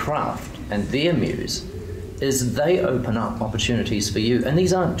following their craft and their muse is they open up opportunities for you. And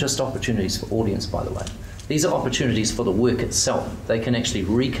these aren't just opportunities for audience, by the way. These are opportunities for the work itself. They can actually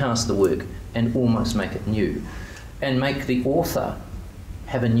recast the work and almost make it new, and make the author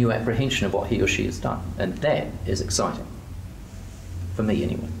have a new apprehension of what he or she has done. And that is exciting. For me,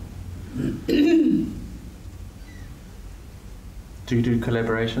 anyway. Do you do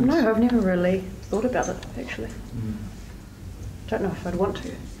collaborations? No, I've never really thought about it, actually. Don't know if I'd want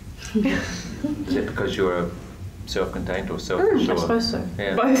to. Is it because you're self-contained or self-assured? I suppose so.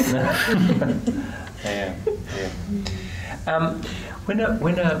 Yeah. Both. Yeah.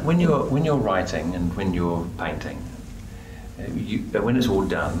 When you're writing and when you're painting, when it's all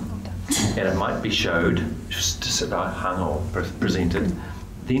done, and it might be showed, just hung or presented,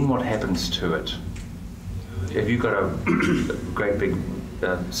 then what happens to it? Have you got a great big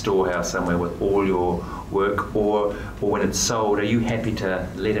storehouse somewhere with all your work, or when it's sold, are you happy to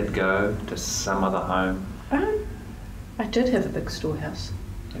let it go to some other home? I did have a big storehouse,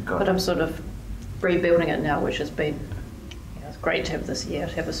 But but I'm sort of rebuilding it now, which has been it's great to have this year,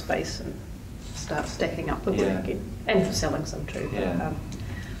 to have a space and start stacking up the work again, and for selling some too. Yeah.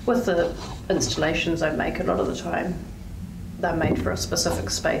 With the installations I make, a lot of the time they're made for a specific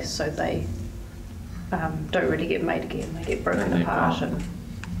space, so they don't really get made again. They get broken apart. And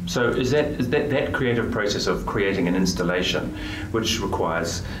so is that creative process of creating an installation, which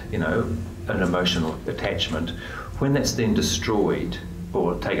requires an emotional attachment, when that's then destroyed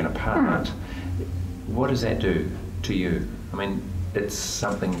or taken apart, what does that do to you? I mean, it's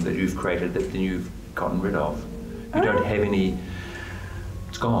something that you've created that then you've gotten rid of. You don't have any.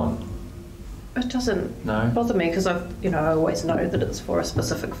 It's gone. it doesn't No? bother me because I always know that it's for a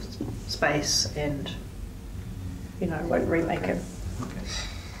specific space, and I won't remake it.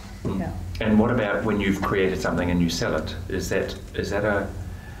 Okay. Yeah. And what about when you've created something and you sell it? Is that a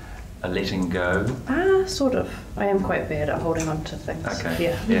letting go? Sort of. I am quite bad at holding on to things.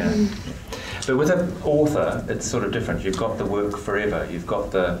 Okay. Yeah. But with an author, it's sort of different. You've got the work forever. You've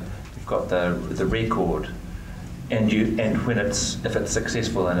got the record, and if it's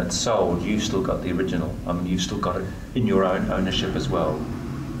successful and it's sold, you've still got the original. I mean, you've still got it in your own ownership as well.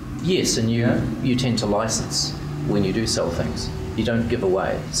 Yes, and you tend to license when you do sell things. You don't give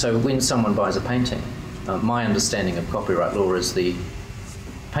away. So when someone buys a painting, my understanding of copyright law is the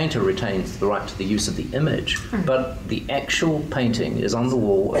painter retains the right to the use of the image, but the actual painting is on the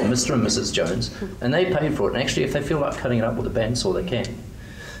wall of Mr. and Mrs. Jones, and they paid for it. And actually, if they feel like cutting it up with a bandsaw, they can.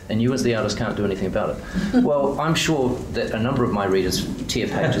 And you as the artist can't do anything about it. Well, I'm sure that a number of my readers tear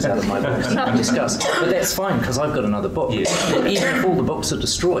pages out of my books in disgust, but that's fine because I've got another book. Yeah. And even if all the books are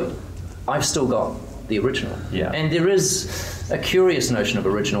destroyed, I've still got the original. Yeah. And there is a curious notion of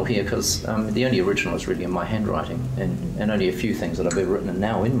original here because the only original is really in my handwriting, and only a few things that I've ever written are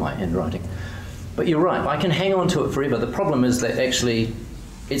now in my handwriting. But you're right, I can hang on to it forever. The problem is that actually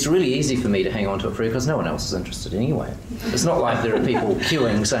it's really easy for me to hang on to it forever because no one else is interested anyway. It's not like there are people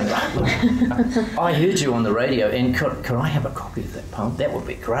queuing saying, look, I heard you on the radio and could I have a copy of that poem? That would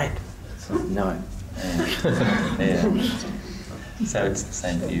be great. So, no. Yeah. So it's the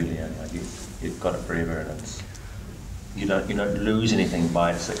same for you, Leonie. Like you've got it forever, and it's you don't lose anything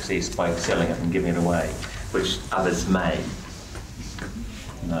by its success by selling it and giving it away, which others may.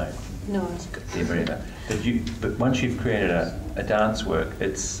 No. It's there forever. But once you've created a dance work,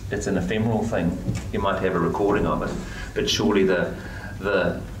 it's an ephemeral thing. You might have a recording of it, but surely a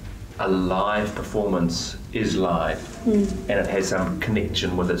live performance is live, and it has some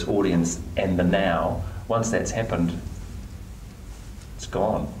connection with its audience and the now. Once that's happened, it's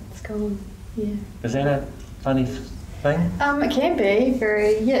gone. It's gone. Yeah. Is that a funny thing? It can be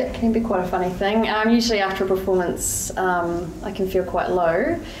it can be quite a funny thing. Usually after a performance, I can feel quite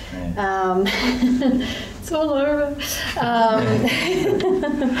low. Yeah. It's all over.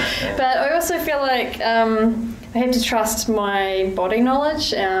 But I also feel like I have to trust my body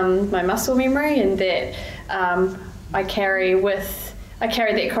knowledge, my muscle memory, and that I carry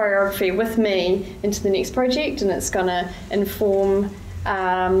that choreography with me into the next project, and it's going to inform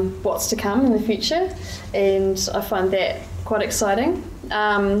what's to come in the future, and I find that quite exciting.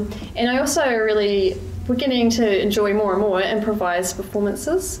 And I also we're getting to enjoy more and more improvised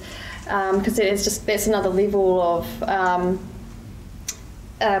performances, because that's another level of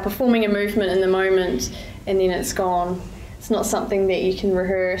performing a movement in the moment, and then it's gone. It's not something that you can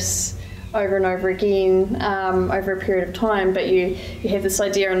rehearse over and over again over a period of time, but you have this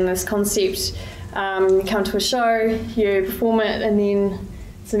idea and this concept. You come to a show, you perform it, and then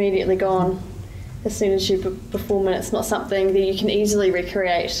it's immediately gone. As soon as you perform it, it's not something that you can easily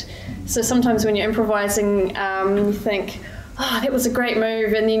recreate. So sometimes when you're improvising, you think, oh, that was a great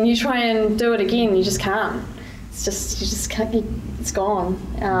move, and then you try and do it again, you just can't. You just can't. It's gone.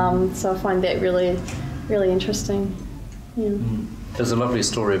 So I find that really, really interesting. Yeah. There's a lovely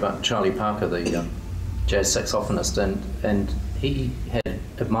story about Charlie Parker, the jazz saxophonist, and he had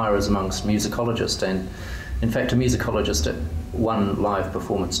admirers amongst musicologists, and in fact a musicologist at one live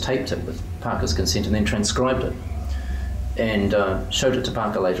performance taped it with Parker's consent and then transcribed it and showed it to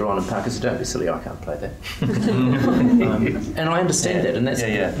Parker later on, and Parker said, "Don't be silly, I can't play that." And I understand that, and that's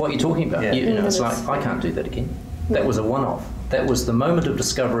what you're talking about. Yeah. It's like, I can't do that again. That was a one-off. That was the moment of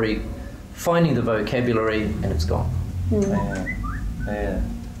discovery, finding the vocabulary, and it's gone. Yeah.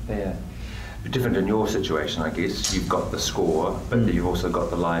 Different in your situation, I guess. You've got the score, but you've also got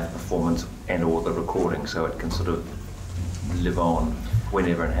the live performance and all the recording, so it can sort of live on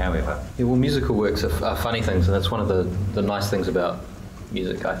whenever and however. Yeah, well, musical works are funny things, and that's one of the nice things about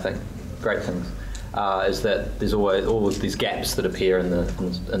music, I think. Great things. Is that there's always all of these gaps that appear in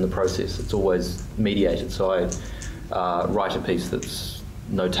the process. It's always mediated. So I write a piece that's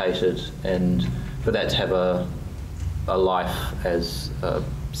notated, and for that to have a life as a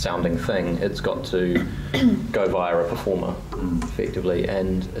sounding thing, it's got to go via a performer effectively,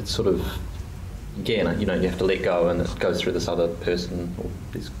 and it's sort of, again, you have to let go, and it goes through this other person or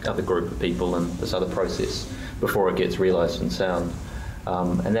this other group of people and this other process before it gets realised in sound,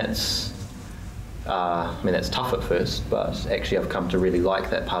 and that's that's tough at first, but actually I've come to really like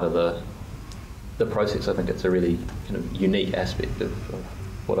that part of the process. I think it's a really kind of unique aspect of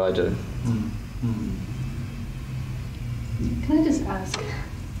what I do. Can I just ask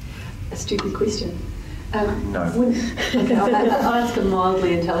a stupid question? No. Okay, I'll ask a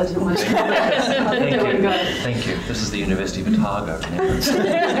mildly intelligent one. Thank you. This is the University of Otago. I'm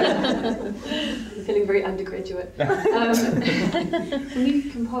feeling very undergraduate. When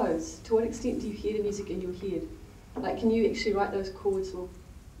you compose, to what extent do you hear the music in your head? Like, can you actually write those chords or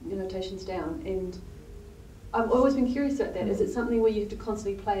notations down? And I've always been curious about that. Is it something where you have to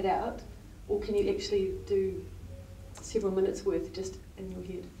constantly play it out, or can you actually do several minutes worth just in your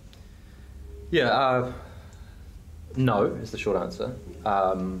head? Yeah, no is the short answer.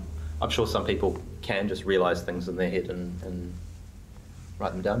 I'm sure some people can just realise things in their head and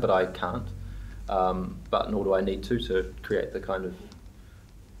write them down, but I can't. But nor do I need to create the kind of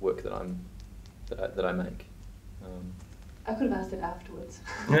work that I make. I could have asked it afterwards.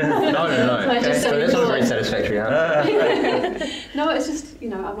 No. That's not a very satisfactory answer. No, it's just, I'm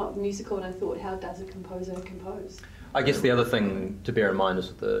not musical, and I thought, how does a composer compose? I guess the other thing to bear in mind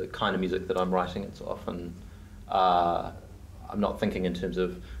is the kind of music that I'm writing. It's often, I'm not thinking in terms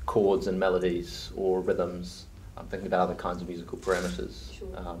of chords and melodies or rhythms. I'm thinking about other kinds of musical parameters.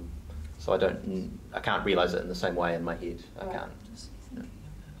 Sure. So I can't realise it in the same way in my head. I Right. can't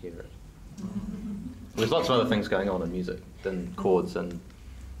hear it. There's lots of other things going on in music than chords and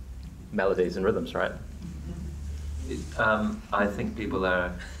melodies and rhythms, right? I think people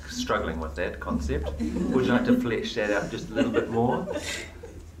are struggling with that concept. Would you like to flesh that out just a little bit more?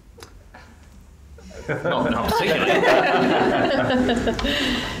 Not particularly.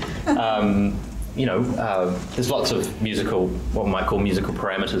 there's lots of what we might call musical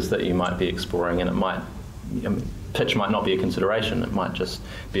parameters that you might be exploring, and it might, pitch might not be a consideration. It might just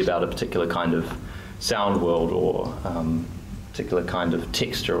be about a particular kind of sound world, or particular kind of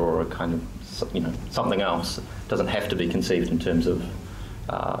texture, or a kind of something else. It doesn't have to be conceived in terms of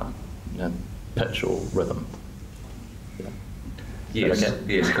pitch or rhythm. Yes, okay?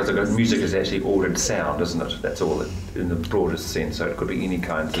 yes, because music is actually ordered sound, isn't it? That's all in the broadest sense. So it could be any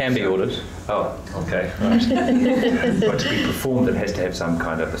kind. Can be ordered. Oh, okay, right. But to be performed, it has to have some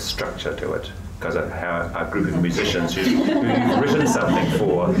kind of a structure to it. Because our group of musicians who you've written something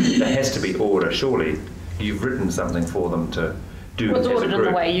for, there has to be order. Surely you've written something for them to do Well, it's as a ordered in group.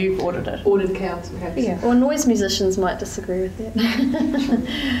 the way you've ordered it. Ordered counts, perhaps. Yeah, or noise musicians might disagree with that.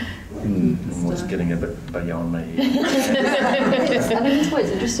 It's getting a bit beyond me. I think that's why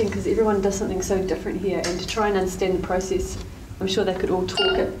it's interesting, because everyone does something so different here, and to try and understand the process, I'm sure they could all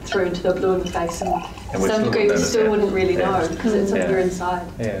talk it through until they're blue in the face, and to we some still degree we wouldn't still wouldn't really know, understand. because it's something Yeah. inside.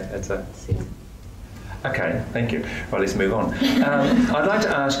 Yeah, that's a... So, yeah. Okay, thank you. Well, let's move on. I'd like to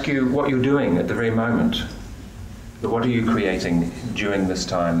ask you what you're doing at the very moment. What are you creating during this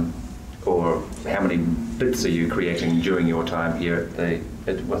time, or how many bits are you creating during your time here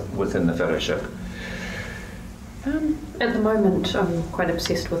within the fellowship? At the moment, I'm quite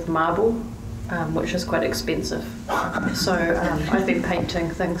obsessed with marble, which is quite expensive. So I've been painting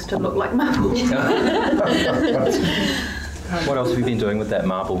things to look like marble. What else have you been doing with that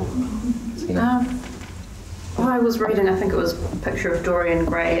marble? I was reading, I think it was a picture of Dorian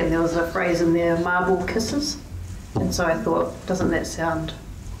Gray, and there was a phrase in there, marble kisses. And so I thought, doesn't that sound,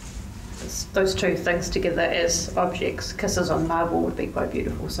 those two things together as objects, kisses on marble would be quite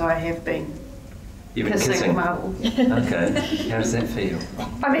beautiful. So I have been kissing marble. Okay. How does that feel?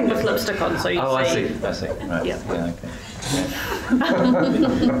 I mean, with lipstick on, so you see. I see. Right. Yeah.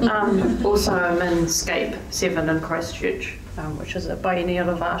 Okay. Also, I'm in Scape 7 in Christchurch, which is a biennial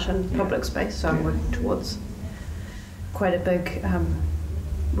of art and public space, so I'm working towards quite a big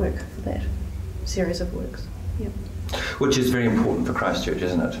work for that series of works. Yep. Which is very important for Christchurch,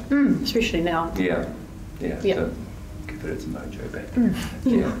 isn't it? Especially now. Yeah. Yeah. So give it its mojo back.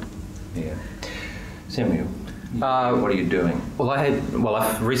 Yeah. Samuel, what are you doing? Well,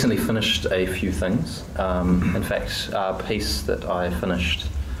 I've recently finished a few things. In fact, a piece that I finished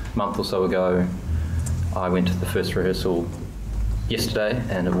a month or so ago, I went to the first rehearsal yesterday,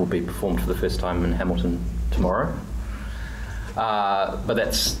 and it will be performed for the first time in Hamilton tomorrow. But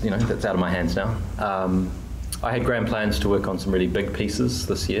that's out of my hands now. I had grand plans to work on some really big pieces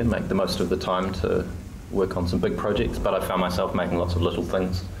this year, make the most of the time to work on some big projects, but I found myself making lots of little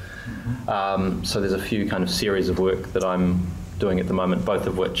things. So there's a few kind of series of work that I'm doing at the moment, both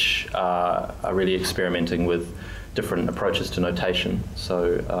of which are really experimenting with different approaches to notation.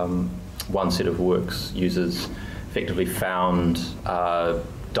 So one set of works uses effectively found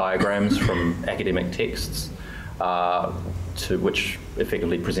diagrams from academic texts, which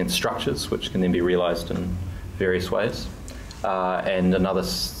effectively present structures which can then be realised in various ways. And another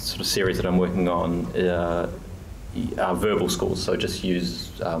sort of series that I'm working on are verbal scores, so just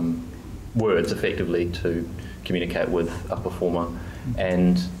use words effectively to communicate with a performer.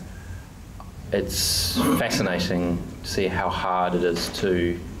 And it's fascinating to see how hard it is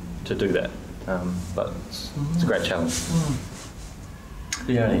to do that. But it's a great challenge.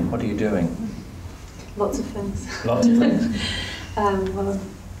 Leonie, what are you doing? Lots of things. Lots of things. Well, I'm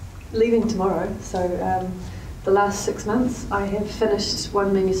leaving tomorrow, so the last 6 months I have finished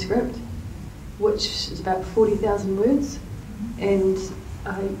one manuscript, which is about 40,000 words, and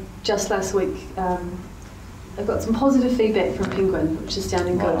just last week I got some positive feedback from Penguin, which is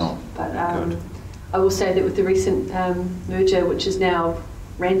sounding Wow. good. But Good. I will say that with the recent merger, which is now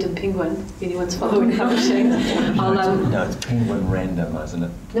Random Penguin, if anyone's following publishing, No, it's Penguin Random, isn't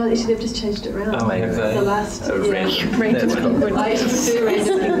it? no, actually they've just changed it around. Oh, have they? The last Random. Random Penguin. I prefer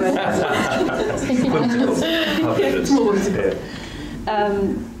Random Penguin. Publishers. More whimsical.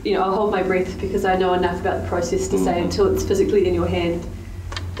 Yeah. I'll hold my breath because I know enough about the process to say until it's physically in your hand,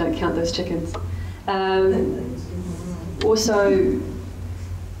 don't count those chickens. Also,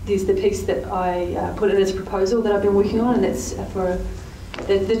 there's the piece that I put in as a proposal that I've been working on, and that's for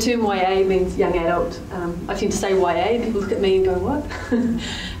the term YA means young adult. I tend to say YA, and people look at me and go, what?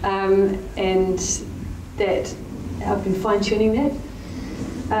 And that I've been fine-tuning that.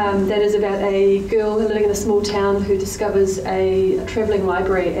 That is about a girl living in a small town who discovers a travelling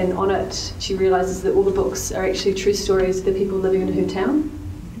library, and on it she realises that all the books are actually true stories of the people living in her town,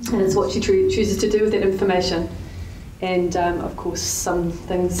 and it's what she chooses to do with that information. And of course some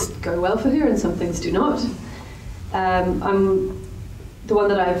things go well for her and some things do not. I'm the one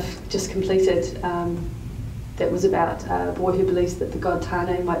that I've just completed, that was about a boy who believes that the god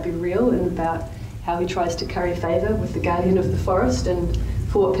Tane might be real, and about how he tries to curry favour with the guardian of the forest and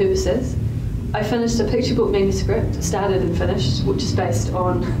for what purposes. I finished a picture book manuscript, started and finished, which is based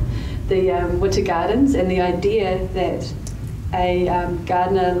on the Winter Gardens and the idea that a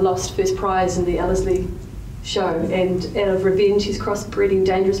gardener lost first prize in the Ellerslie show, and out of revenge he's crossbreeding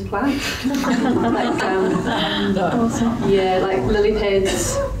dangerous plants. Like lily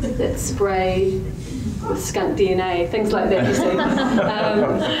pads that spray with skunk DNA, things like that, you see.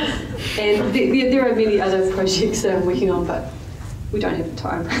 And there are many other projects that I'm working on, but we don't have the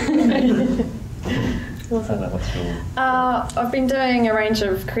time. I've been doing a range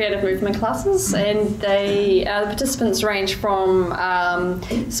of creative movement classes, and the participants range from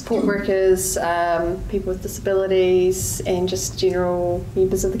support workers, people with disabilities, and just general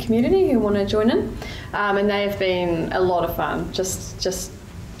members of the community who want to join in. And they have been a lot of fun, just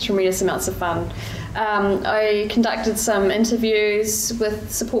tremendous amounts of fun. I conducted some interviews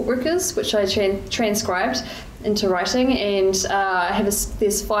with support workers, which I transcribed into writing, and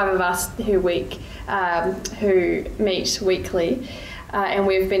there's 5 of us who meet weekly, and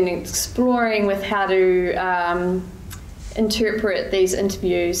we've been exploring with how to interpret these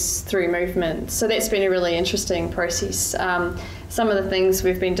interviews through movement. So that's been a really interesting process. Some of the things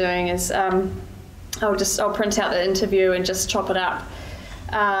we've been doing is I'll print out the interview and just chop it up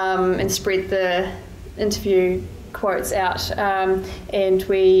and spread the interview quotes out, and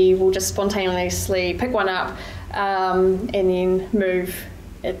we will just spontaneously pick one up and then move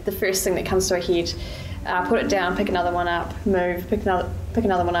at the first thing that comes to our head, put it down, pick another one up, move, pick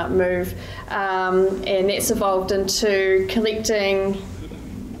another one up, move, and that's evolved into collecting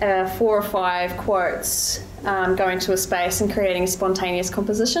 4 or 5 quotes, going to a space and creating a spontaneous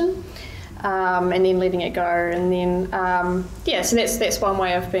composition, and then letting it go, and then so that's one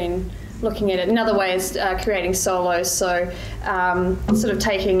way I've been looking at it. Another way is creating solos, so sort of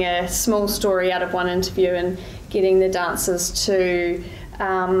taking a small story out of one interview and getting the dancers to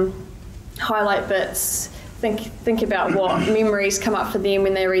highlight bits, think about what memories come up for them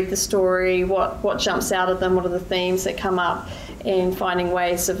when they read the story, what jumps out of them, what are the themes that come up, and finding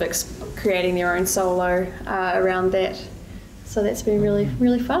ways of creating their own solo around that. So that's been really,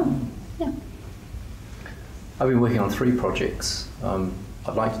 really fun. Yeah. I've been working on 3 projects.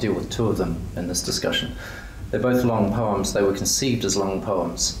 I'd like to deal with 2 of them in this discussion. They're both long poems. They were conceived as long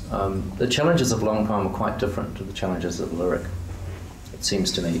poems. The challenges of long poem are quite different to the challenges of lyric, it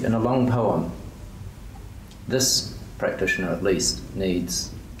seems to me. In a long poem, this practitioner at least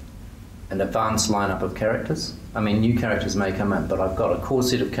needs an advanced lineup of characters. I mean, new characters may come in, but I've got a core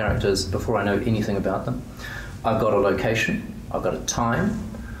set of characters before I know anything about them. I've got a location, I've got a time.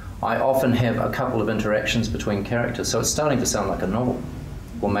 I often have a couple of interactions between characters, so it's starting to sound like a novel,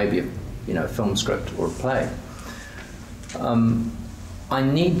 or maybe a film script or a play. I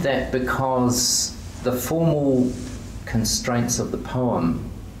need that because the formal constraints of the poem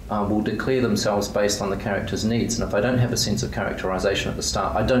will declare themselves based on the character's needs, and if I don't have a sense of characterization at the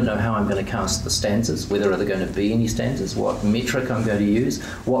start, I don't know how I'm going to cast the stanzas, whether there are going to be any stanzas, what metric I'm going to use,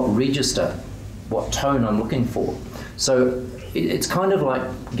 what register, what tone I'm looking for. So it's kind of like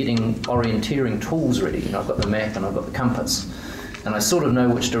getting orienteering tools ready. I've got the map and I've got the compass, and I sort of know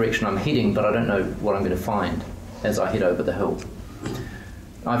which direction I'm heading, but I don't know what I'm going to find as I head over the hill.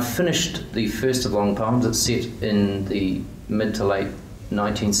 I've finished the first of the long poems. It's set in the mid to late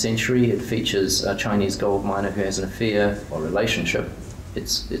 19th century. It features a Chinese gold miner who has an affair or relationship.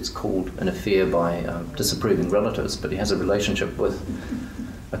 It's called an affair by disapproving relatives, but he has a relationship with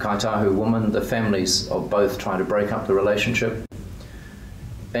a Kaitahu woman. The families of both try to break up the relationship,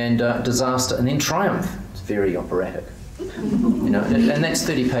 and disaster and then triumph. It's very operatic. And that's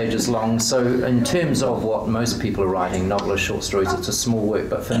 30 pages long, so in terms of what most people are writing, novelists, short stories, it's a small work,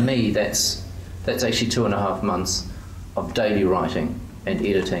 but for me that's actually 2.5 months of daily writing and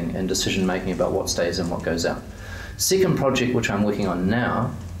editing and decision making about what stays and what goes out. Second project, which I'm working on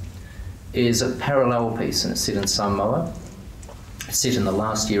now, is a parallel piece, and it's set in Samoa. It's set in the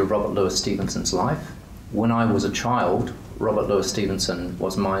last year of Robert Louis Stevenson's life. When I was a child, Robert Louis Stevenson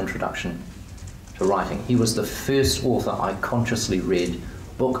was my introduction to writing. He was the first author I consciously read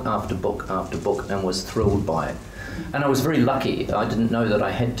book after book after book and was thrilled by it. And I was very lucky. I didn't know that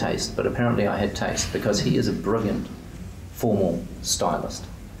I had taste, but apparently I had taste, because he is a brilliant formal stylist.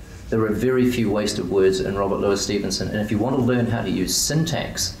 There are very few wasted words in Robert Louis Stevenson, and if you want to learn how to use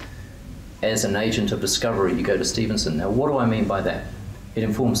syntax as an agent of discovery, you go to Stevenson. Now, what do I mean by that? It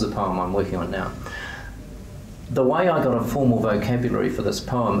informs the poem I'm working on now. The way I got a formal vocabulary for this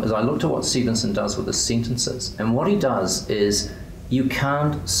poem is I looked at what Stevenson does with his sentences, and what he does is you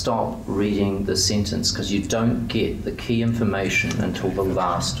can't stop reading the sentence because you don't get the key information until the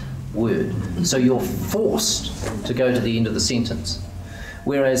last word. So you're forced to go to the end of the sentence.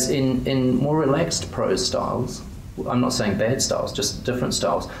 Whereas in more relaxed prose styles, I'm not saying bad styles, just different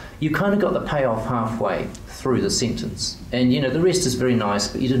styles, you kind of got the payoff halfway through the sentence. And the rest is very nice,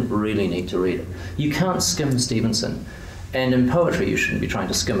 but you didn't really need to read it. You can't skim Stevenson. And in poetry, you shouldn't be trying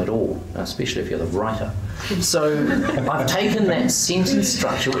to skim at all, especially if you're the writer. So I've taken that sentence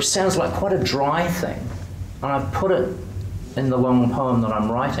structure, which sounds like quite a dry thing, and I've put it in the long poem that I'm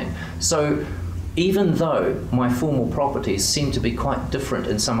writing. So even though my formal properties seem to be quite different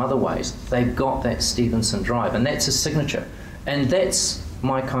in some other ways, they've got that Stevenson drive, and that's his signature. And that's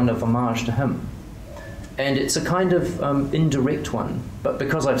my kind of homage to him. And it's a kind of indirect one, but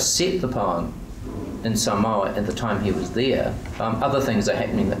because I've set the poem in Samoa at the time he was there, other things are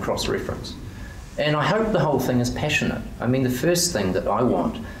happening that cross-reference. And I hope the whole thing is passionate. I mean, the first thing that I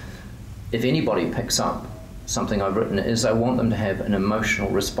want, if anybody picks up something I've written, is I want them to have an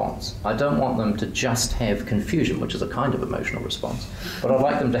emotional response. I don't want them to just have confusion, which is a kind of emotional response, but I'd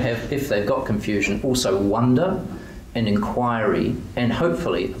like them to have, if they've got confusion, also wonder and inquiry and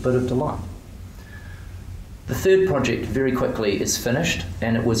hopefully a bit of delight. The third project very quickly is finished,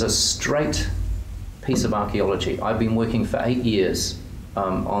 and it was a straight piece of archaeology. I've been working for 8 years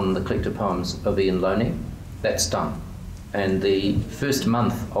on the collected poems of Ian Leonie. That's done. And the first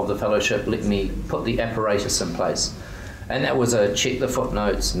month of the fellowship let me put the apparatus in place. And that was a check the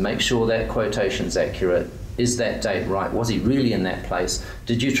footnotes, make sure that quotation's accurate. Is that date right? Was he really in that place?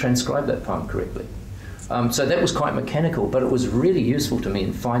 Did you transcribe that poem correctly? So that was quite mechanical, but it was really useful to me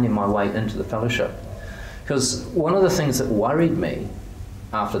in finding my way into the fellowship. Because one of the things that worried me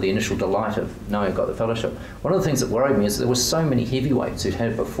after the initial delight of knowing I got the fellowship, one of the things that worried me is there were so many heavyweights who'd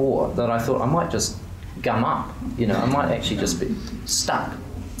had it before that I thought I might just gum up, I might actually just be stuck,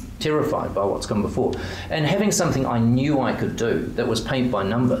 terrified by what's come before. And having something I knew I could do that was paint by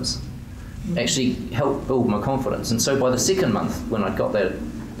numbers actually helped build my confidence. And so by the second month, when I got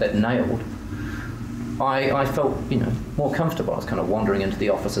that nailed, I felt, more comfortable. I was kind of wandering into the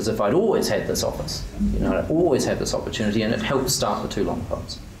office as if I'd always had this office. I'd always had this opportunity, and it helped start the two long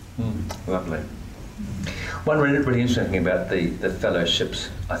poems. Lovely. One really interesting thing about the fellowships,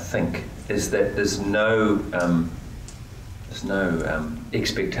 I think, is that there's no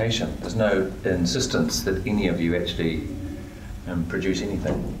expectation, there's no insistence that any of you actually produce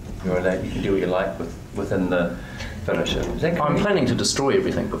anything. You're allowed, you can do what you like within the fellowship. I'm planning to destroy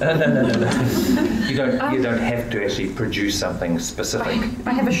everything before. No. You don't have to actually produce something specific.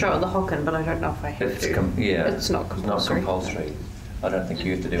 I have a show at the Hocken, but I don't know if I have to. It's not compulsory. I don't think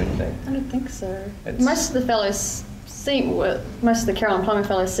you have to do anything. I don't think so. Most of the fellows most of the Carolyn Plummer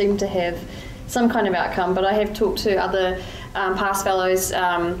Fellows seem to have some kind of outcome, but I have talked to other past fellows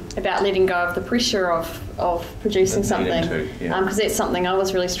about letting go of the pressure of producing something, because that's something I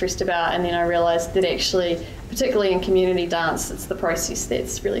was really stressed about, and then I realised that actually, particularly in community dance, it's the process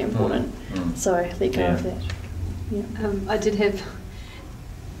that's really important. So let go of that. Yeah. I did have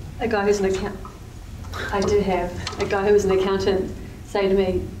a guy who's an accountant say to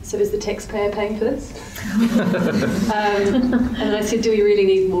me, "So is the taxpayer paying for this?" And I said, "Do we really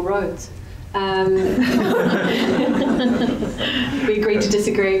need more roads?" We agreed to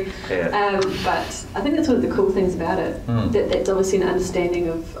disagree, but I think that's one of the cool things about it. That's obviously an understanding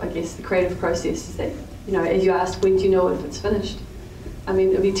of, I guess, the creative process. Is that, as you asked, when do you know if it's finished? I mean,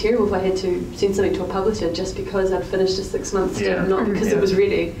 it'd be terrible if I had to send something to a publisher just because I'd finished a 6-month stint, not because it was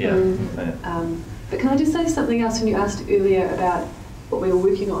ready. But can I just say something else? When you asked earlier about what we were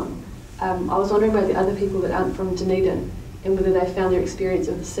working on, I was wondering about the other people that aren't from Dunedin and whether they found their experience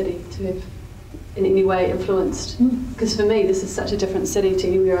of the city to have in any way influenced. Because for me, this is such a different city to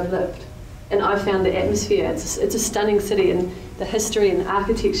anywhere I've lived. And I found the atmosphere, it's a stunning city, and the history and the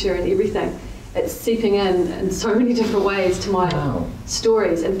architecture and everything, it's seeping in so many different ways to my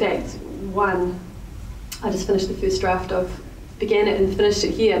stories. In fact, I just finished the first draft of, began it and finished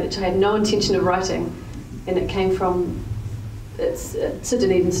it here, which I had no intention of writing, and it came from, it's a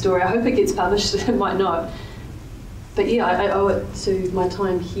Dunedin story. I hope it gets published, it might not. But yeah, I owe it to my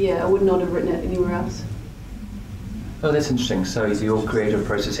time here. I would not have written it anywhere else. Oh, that's interesting. So your creative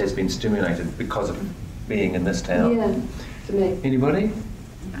process has been stimulated because of being in this town? Yeah, for me. Anybody?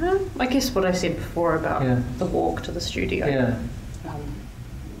 I guess what I said before about the walk to the studio. Yeah.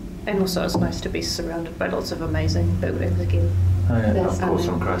 And also it's nice to be surrounded by lots of amazing buildings again. Oh yeah, of course,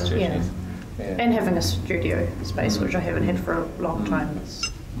 from Christchurch. Yeah. And having a studio space, which I haven't had for a long time.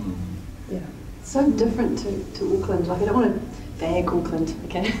 Yeah. So different to Auckland. Like, I don't want to bag Auckland,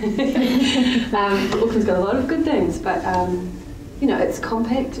 okay? Auckland's got a lot of good things, but you know, it's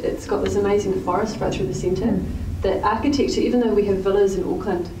compact, it's got this amazing forest right through the centre. The architecture, even though we have villas in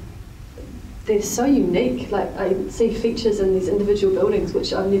Auckland, they're so unique. Like, I see features in these individual buildings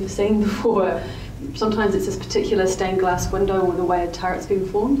which I've never seen before. Sometimes it's this particular stained glass window or the way a turret's been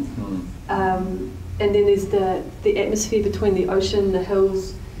formed. And then there's the atmosphere between the ocean, the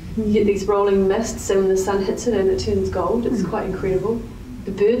hills. You get these rolling mists, and when the sun hits it and it turns gold, it's quite incredible.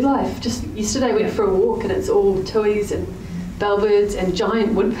 The bird life, just yesterday I went for a walk and it's all tuis and bellbirds and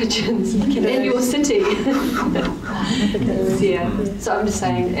giant wood pigeons in your city. Yeah. So I'm just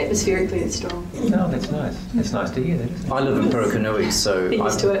saying, atmospherically it's strong. No, that's nice. That's nice to hear that, isn't it? I live in Purukanui, so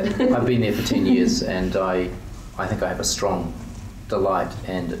I've been there for 10 years, and I think I have a strong delight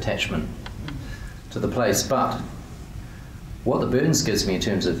and attachment to the place. But what the Burns gives me in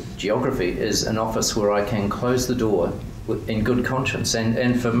terms of geography is an office where I can close the door in good conscience.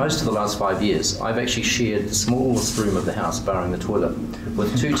 And for most of the last 5 years, I've actually shared the smallest room of the house, barring the toilet,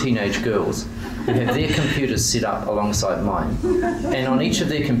 with 2 teenage girls who have their computers set up alongside mine. And on each of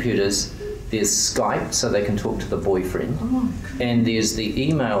their computers, there's Skype, so they can talk to the boyfriend, and there's the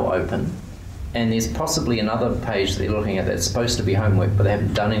email open, and there's possibly another page that they're looking at that's supposed to be homework, but they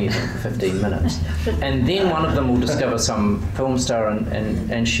haven't done anything for 15 minutes. And then one of them will discover some film star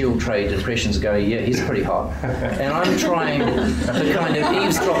and she'll trade impressions and go, yeah, he's pretty hot. And I'm trying to kind of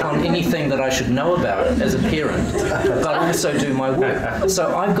eavesdrop on anything that I should know about as a parent, but also do my work.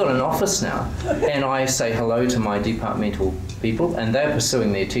 So I've got an office now, and I say hello to my departmental people, and they're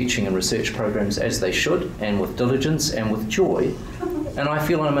pursuing their teaching and research programs as they should, and with diligence and with joy. And I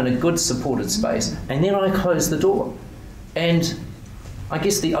feel I'm in a good supported space, and then I close the door. And I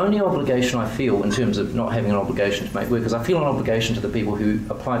guess the only obligation I feel in terms of not having an obligation to make work is I feel an obligation to the people who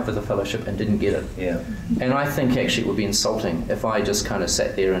applied for the fellowship and didn't get it. Yeah. And I think actually it would be insulting if I just kind of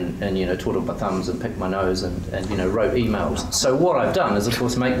sat there and you know, twiddled my thumbs and picked my nose and you know, wrote emails. So what I've done is, of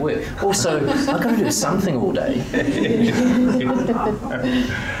course, make work. Also, I've got to do something all day.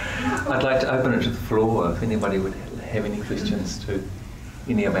 I'd like to open it to the floor if anybody would have any questions to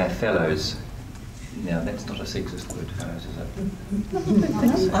any of our fellows. Now, that's not a sexist word, fellows, is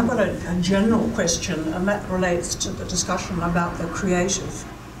it? I've got a general question, and that relates to the discussion about the creative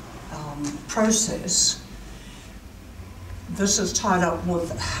process. This is tied up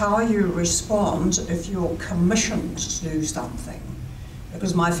with how you respond if you're commissioned to do something.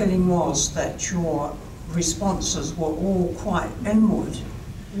 Because my feeling was that your responses were all quite inward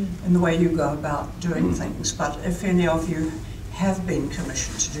in the way you go about doing things. But if any of you have been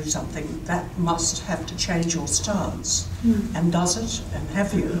commissioned to do something, that must have to change your stance. And does it? And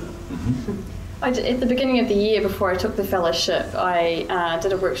have you? At the beginning of the year, before I took the fellowship, I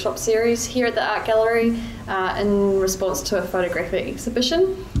did a workshop series here at the Art Gallery in response to a photographic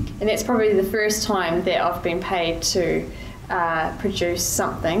exhibition. And that's probably the first time that I've been paid to produce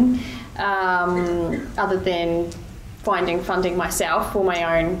something other than finding funding myself for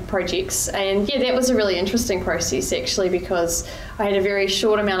my own projects. And yeah, that was a really interesting process actually, because I had a very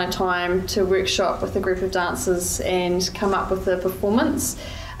short amount of time to workshop with a group of dancers and come up with a performance.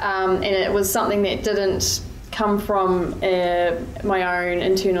 And it was something that didn't come from my own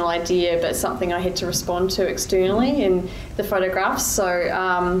internal idea, but something I had to respond to externally in the photographs. So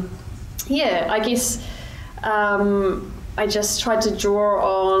yeah, I guess I just tried to draw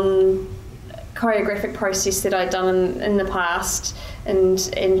on choreographic process that I'd done in the past and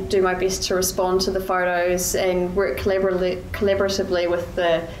do my best to respond to the photos and work collaboratively with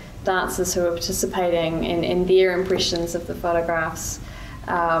the dancers who were participating in their impressions of the photographs.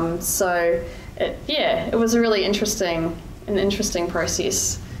 So it was a really interesting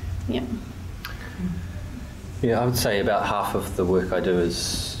process. Yeah. Yeah, I would say about half of the work I do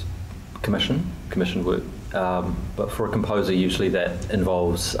is commissioned work. But for a composer, usually that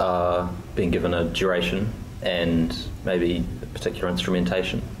involves being given a duration and maybe a particular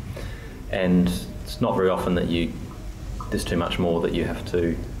instrumentation. And it's not very often that there's too much more that you have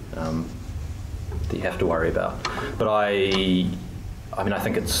to worry about. But I mean, I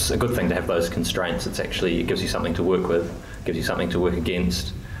think it's a good thing to have those constraints. It gives you something to work with, gives you something to work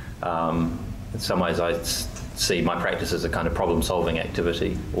against. In some ways, I see my practice as a kind of problem-solving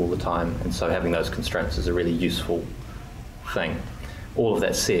activity all the time, and so having those constraints is a really useful thing. All of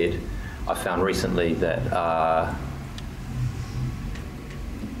that said, I found recently that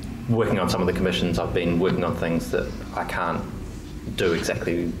working on some of the commissions, I've been working on things that I can't do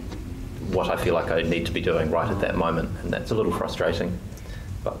exactly what I feel like I need to be doing right at that moment, and that's a little frustrating.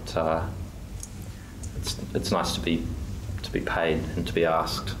 But it's nice to be paid and to be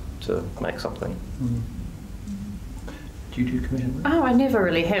asked to make something. Do you do commission work? Oh, I never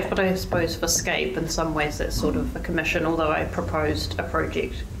really have, but I suppose for Scape, in some ways, that's sort of a commission, although I proposed a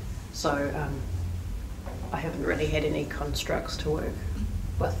project. So I haven't really had any constructs to work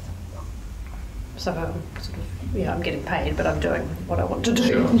with. So sort of, yeah, I'm getting paid, but I'm doing what I want to do.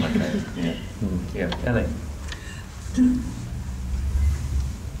 Sure, okay. Yeah. Yeah. Ellie?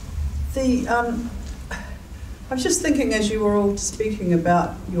 I was just thinking as you were all speaking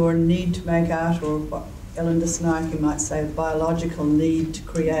about your need to make art, or what Ellen Disnarki might say, a biological need to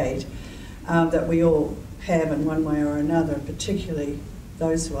create, that we all have in one way or another, particularly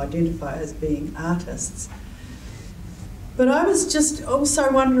those who identify as being artists. But I was just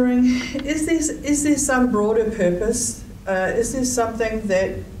also wondering, is there some broader purpose? Is there something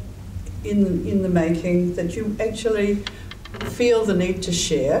that in the making that you actually feel the need to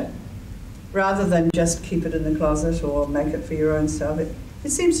share, rather than just keep it in the closet or make it for your own self? It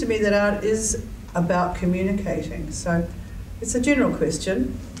seems to me that art is about communicating. So it's a general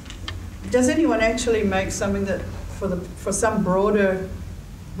question. Does anyone actually make something that for some broader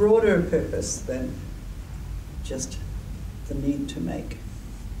purpose than just the need to make?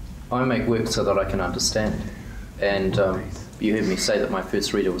 I make work so that I can understand. And you heard me say that my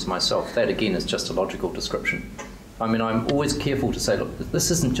first reader was myself. That again is just a logical description. I mean, I'm always careful to say, look,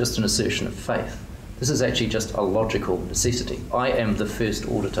 this isn't just an assertion of faith. This is actually just a logical necessity. I am the first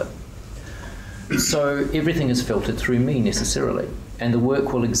auditor. So everything is filtered through me necessarily. And the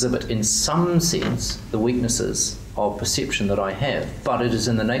work will exhibit, in some sense, the weaknesses of perception that I have. But it is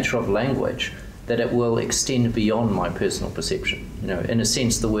in the nature of language that it will extend beyond my personal perception. You know, in a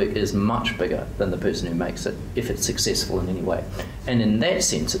sense, the work is much bigger than the person who makes it, if it's successful in any way. And in that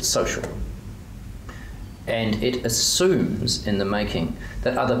sense, it's social. And it assumes in the making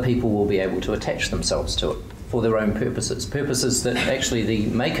that other people will be able to attach themselves to it for their own purposes that actually the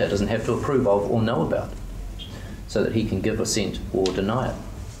maker doesn't have to approve of or know about, so that he can give assent or deny it.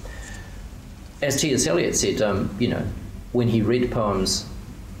 As T.S. Eliot said, you know, when he read poems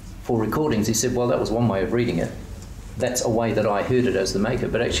for recordings, he said, well, that was one way of reading it. That's a way that I heard it as the maker,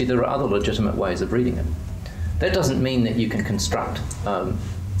 but actually there are other legitimate ways of reading it. That doesn't mean that you can construct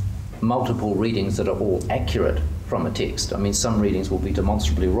multiple readings that are all accurate from a text. I mean, some readings will be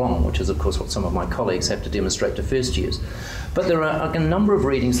demonstrably wrong, which is of course what some of my colleagues have to demonstrate to first years. But there are a number of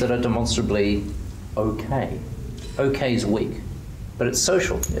readings that are demonstrably okay. Okay is weak, but it's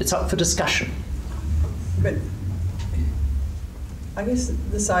social. It's up for discussion. But I guess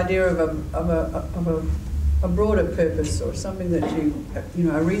this idea of a broader purpose, or something that you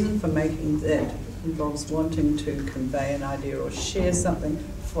know, a reason for making that involves wanting to convey an idea or share something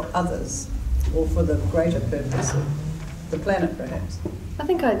for others, or for the greater purpose of the planet, perhaps. I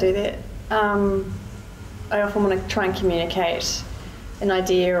think I do that. I often want to try and communicate an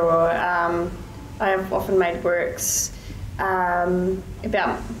idea, or I have often made works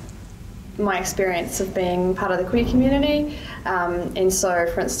about my experience of being part of the queer community. And so,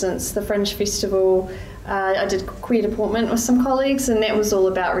 for instance, the Fringe Festival, I did queer deportment with some colleagues, and that was all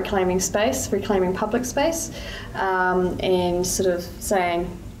about reclaiming space, reclaiming public space, and sort of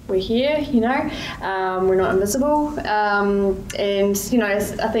saying, we're here, you know, we're not invisible. And, you know, I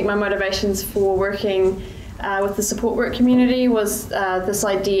think my motivations for working with the support work community was this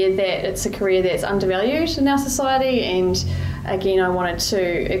idea that it's a career that's undervalued in our society, and again, I wanted to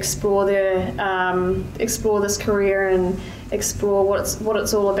explore this career and explore what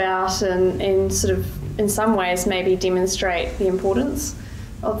it's all about, and sort of in some ways maybe demonstrate the importance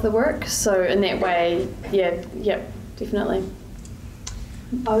of the work. So in that way, yeah, definitely.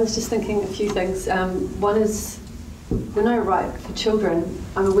 I was just thinking a few things. One is, when I write for children,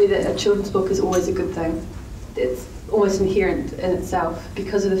 I'm aware that a children's book is always a good thing. It's almost inherent in itself,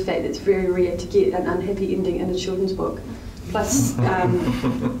 because of the fact that it's very rare to get an unhappy ending in a children's book. Plus,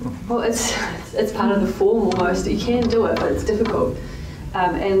 well, it's part of the form almost. You can do it, but it's difficult.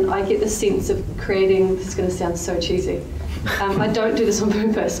 And I get the sense of creating, this is going to sound so cheesy, I don't do this on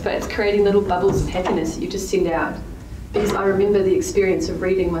purpose, but it's creating little bubbles of happiness that you just send out. Because I remember the experience of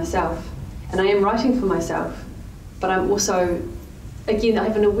reading myself, and I am writing for myself, but I'm also, again, I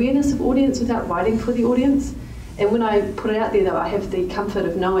have an awareness of audience without writing for the audience. And when I put it out there, though, I have the comfort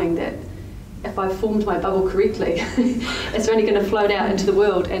of knowing that if I formed my bubble correctly, it's only going to float out into the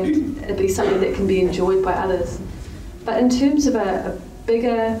world and it'll be something that can be enjoyed by others. But in terms of a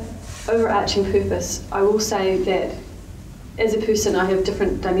bigger, overarching purpose, I will say that as a person, I have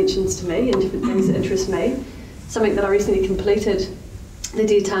different dimensions to me and different things that interest me. Something that I recently completed, the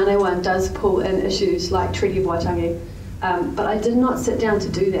Dear Tāne one, does pull in issues like Treaty of Waitangi, but I did not sit down to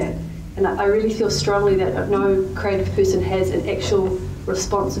do that. And I really feel strongly that no creative person has an actual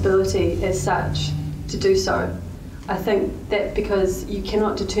responsibility as such to do so. I think that because you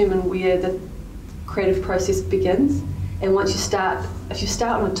cannot determine where the creative process begins, and once you start, if you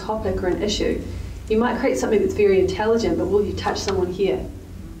start on a topic or an issue, you might create something that's very intelligent, but will you touch someone here?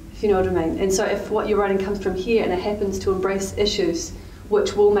 If you know what I mean. And so if what you're writing comes from here and it happens to embrace issues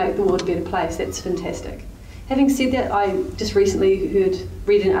which will make the world a better place, that's fantastic. Having said that, I just recently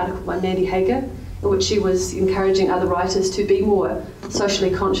read an article by Nandy Hager in which she was encouraging other writers to be more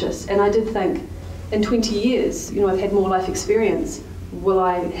socially conscious. And I did think, in 20 years, I've had more life experience, will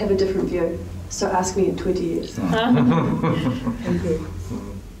I have a different view? So ask me in 20 years. Thank you.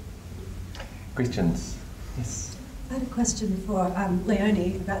 Questions? Yes. I had a question for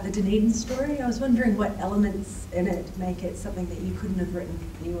Leonie about the Dunedin story. I was wondering what elements in it make it something that you couldn't have written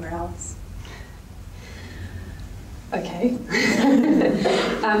anywhere else. Okay.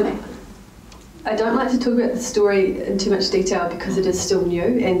 I don't like to talk about the story in too much detail because it is still new,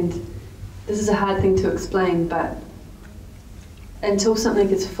 and this is a hard thing to explain, but until something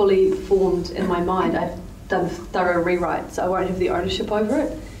is fully formed in my mind, I've done thorough rewrites, so I won't have the ownership over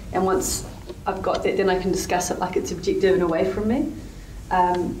it. And once I've got that, then I can discuss it like it's objective and away from me.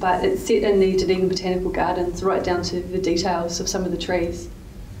 But it's set in the Dunedin Botanical Gardens, right down to the details of some of the trees.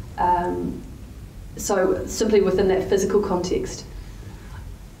 So simply within that physical context.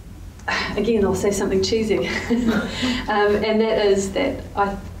 Again, I'll say something cheesy. And that is that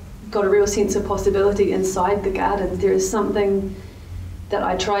I've got a real sense of possibility inside the garden. There is something that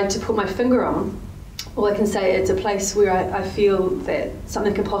I tried to put my finger on. All I can say, it's a place where I feel that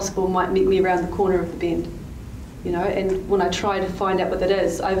something impossible might meet me around the corner of the bend. And when I try to find out what that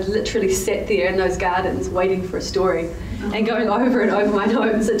is, I've literally sat there in those gardens waiting for a story and going over and over my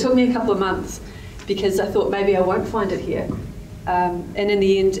notes. It took me a couple of months because I thought maybe I won't find it here. And in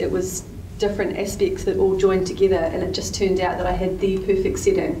the end, it was different aspects that all joined together, and it just turned out that I had the perfect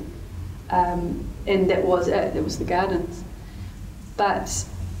setting. And that was it. It was the gardens. But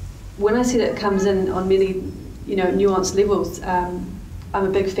when I said it comes in on many, nuanced levels, I'm a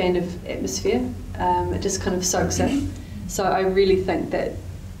big fan of atmosphere. It just kind of soaks in. So I really think that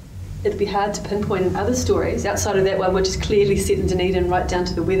it'd be hard to pinpoint in other stories outside of that one, which is clearly set in Dunedin, right down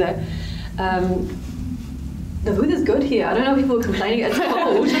to the weather. The weather's good here. I don't know if people are complaining it's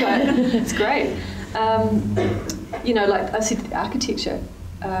cold, but it's great. Like I said, the architecture.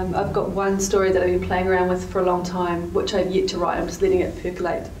 I've got one story that I've been playing around with for a long time, which I've yet to write. I'm just letting it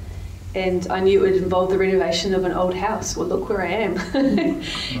percolate. And I knew it would involve the renovation of an old house. Well, look where I am.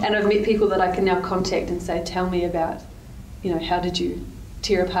 And I've met people that I can now contact and say, tell me about, how did you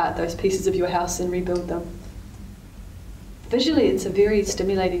tear apart those pieces of your house and rebuild them? Visually, it's a very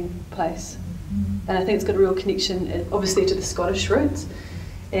stimulating place. And I think it's got a real connection, obviously, to the Scottish roots.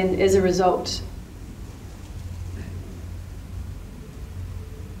 And as a result,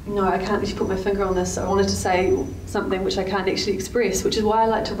 no, I can't actually put my finger on this. I wanted to say something which I can't actually express, which is why I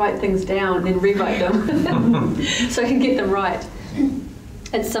like to write things down and then rewrite them so I can get them right.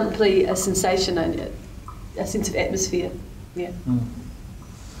 It's simply a sensation and a sense of atmosphere. Yeah.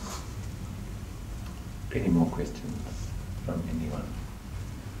 Any more questions from anyone?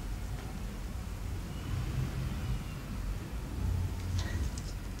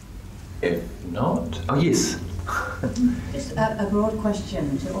 If not, oh yes. Just a broad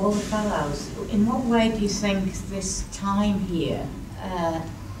question to all the fellows. In what way do you think this time here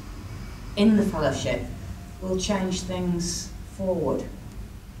in the fellowship will change things forward?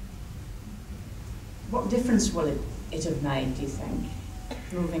 What difference will it have made, do you think,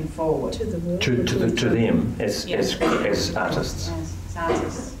 moving forward? To the world. To them as Yes. as artists. Yes, as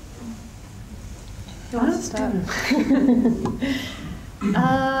artists. Do you want to start?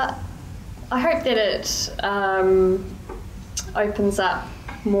 I hope that it opens up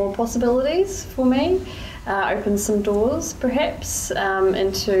more possibilities for me, opens some doors perhaps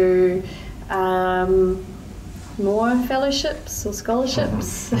into more fellowships or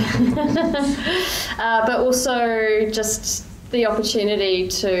scholarships, but also just the opportunity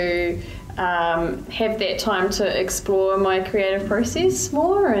to have that time to explore my creative process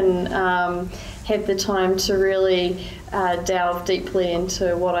more and have the time to really delve deeply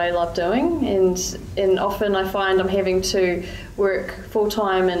into what I love doing, and often I find I'm having to work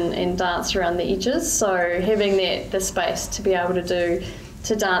full-time and dance around the edges, so having the space to be able to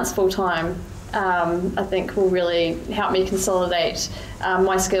dance full-time I think will really help me consolidate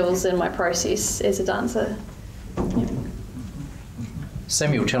my skills and my process as a dancer. Yeah.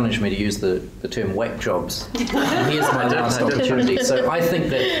 Samuel challenged me to use the term whack jobs. And here's my last opportunity. So I think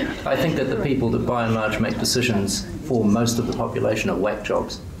that the people that by and large make decisions for most of the population are whack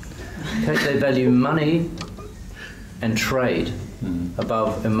jobs. Okay? They value money and trade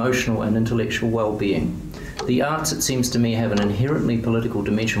above emotional and intellectual well-being. The arts, it seems to me, have an inherently political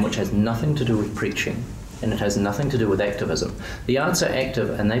dimension which has nothing to do with preaching, and it has nothing to do with activism. The arts are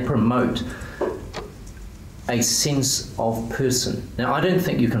active and they promote a sense of person. Now, I don't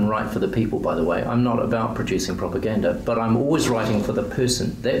think you can write for the people, by the way. I'm not about producing propaganda, but I'm always writing for the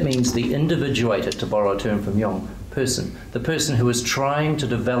person. That means the individuated, to borrow a term from Jung, person. The person who is trying to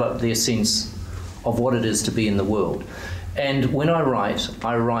develop their sense of what it is to be in the world. And when I write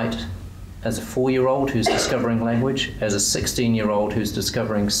as a 4-year-old who's discovering language, as a 16-year-old who's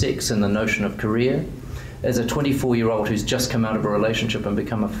discovering sex and the notion of career, as a 24-year-old who's just come out of a relationship and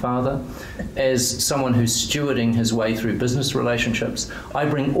become a father, as someone who's stewarding his way through business relationships. I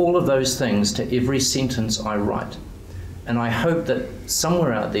bring all of those things to every sentence I write. And I hope that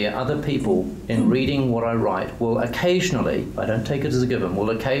somewhere out there, other people, in reading what I write, will occasionally, I don't take it as a given, will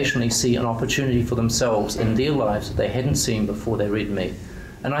occasionally see an opportunity for themselves in their lives that they hadn't seen before they read me.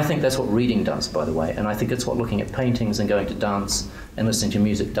 And I think that's what reading does, by the way, and I think it's what looking at paintings and going to dance and listening to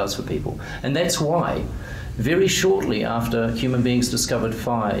music does for people. And that's why, very shortly after human beings discovered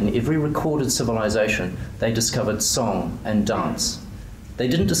fire, in every recorded civilization, they discovered song and dance. They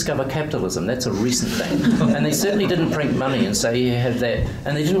didn't discover capitalism, that's a recent thing. And they certainly didn't print money and say, you have that.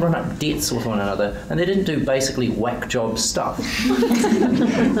 And they didn't run up debts with one another. And they didn't do basically whack job stuff.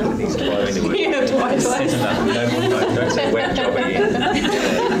 Don't say whack job again.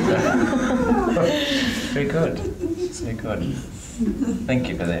 Very good. Very good. Thank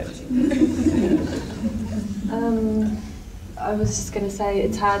you for that. I was just going to say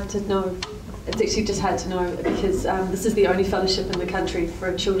it's hard to know. It's actually just hard to know because this is the only fellowship in the country for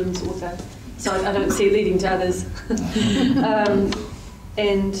a children's author, so I don't see it leading to others.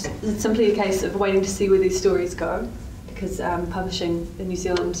 And it's simply a case of waiting to see where these stories go, because publishing in New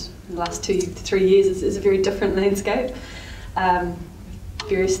Zealand in the last 2 to 3 years is a very different landscape.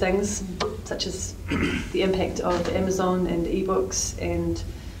 Various things, such as the impact of Amazon and ebooks and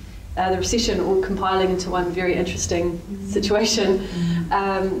the recession, all compiling into one very interesting situation.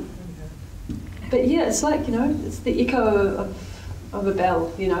 But yeah, it's like, you know, it's the echo of a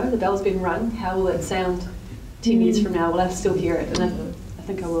bell, you know, the bell's been rung. How will it sound 10 years from now? Will I still hear it? And I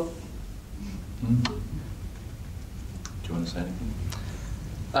think I will. Do you want to say anything?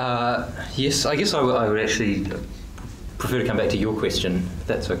 Yes, I guess I would actually prefer to come back to your question, if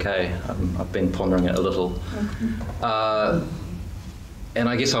that's okay. I've been pondering it a little. And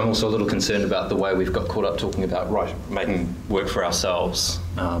I guess I'm also a little concerned about the way we've got caught up talking about making work for ourselves.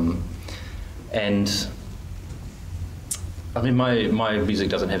 And I mean, my music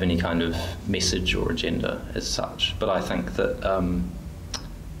doesn't have any kind of message or agenda as such, but I think that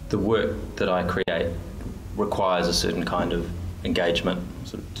the work that I create requires a certain kind of engagement,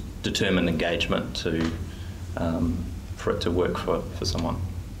 sort of determined engagement for it to work for someone.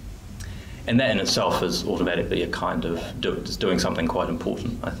 And that in itself is automatically a kind of doing something quite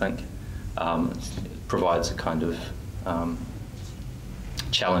important, I think. It provides a kind of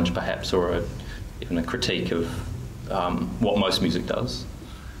challenge perhaps, or even a critique of what most music does.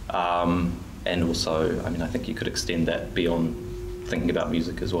 And also, I mean, I think you could extend that beyond thinking about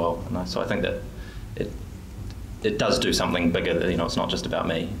music as well. And so I think that it does do something bigger, you know, it's not just about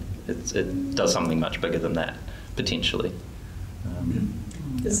me. It does something much bigger than that, potentially.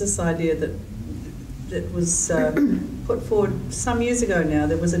 There's this idea that was put forward some years ago now.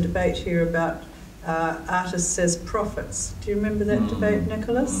 There was a debate here about artists as prophets. Do you remember that debate,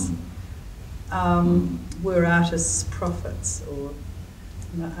 Nicholas? Were artists prophets?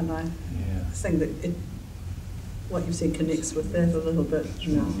 And I think that what you said connects with that a little bit.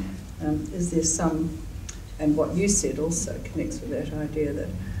 You know, is there some, and what you said also connects with that idea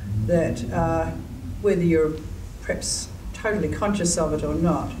that whether you're perhaps totally conscious of it or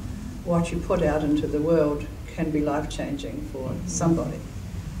not, what you put out into the world can be life-changing for somebody.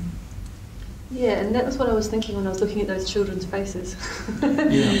 Yeah, and that was what I was thinking when I was looking at those children's faces.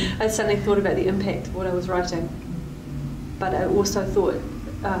 I suddenly thought about the impact of what I was writing, but I also thought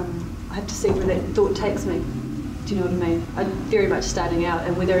I have to see where that thought takes me. Do you know what I mean? I'm very much starting out,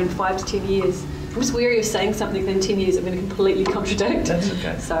 and whether in 5 to 10 years, I'm just wary of saying something that in 10 years I'm going to completely contradict. That's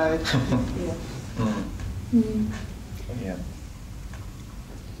okay. So, yeah.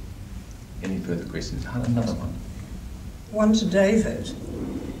 Any further questions? Another one. One to David.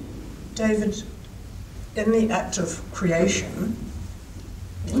 David, in the act of creation,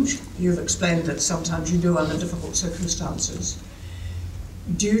 which you've explained that sometimes you do under difficult circumstances,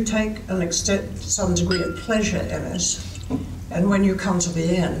 do you take some degree of pleasure in it? And when you come to the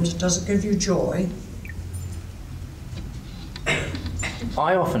end, does it give you joy?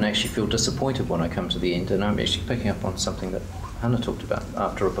 I often actually feel disappointed when I come to the end, and I'm actually picking up on something that Hannah talked about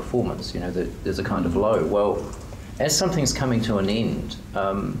after a performance, there's a kind of low. Well, as something's coming to an end,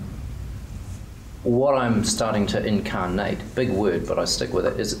 what I'm starting to incarnate, big word, but I stick with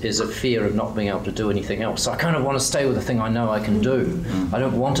it, is a fear of not being able to do anything else. So I kind of want to stay with the thing I know I can do. I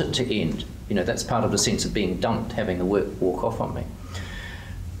don't want it to end. That's part of the sense of being dumped, having the work walk off on me.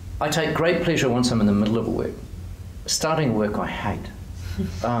 I take great pleasure once I'm in the middle of a work. Starting work I hate.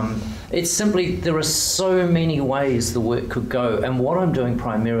 It's simply, there are so many ways the work could go, and what I'm doing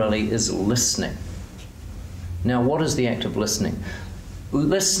primarily is listening. Now, what is the act of listening?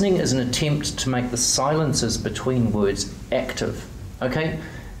 Listening is an attempt to make the silences between words active, okay?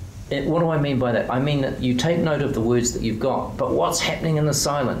 What do I mean by that? I mean that you take note of the words that you've got, but what's happening in the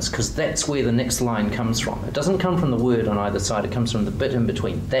silence, because that's where the next line comes from. It doesn't come from the word on either side, it comes from the bit in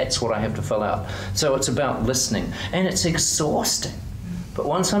between. That's what I have to fill out. So it's about listening, and it's exhausting. But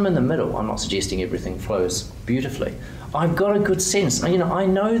once I'm in the middle, I'm not suggesting everything flows beautifully. I've got a good sense. I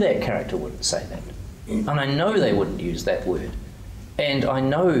know that character wouldn't say that, and I know they wouldn't use that word. And I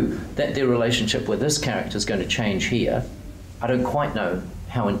know that their relationship with this character is going to change here. I don't quite know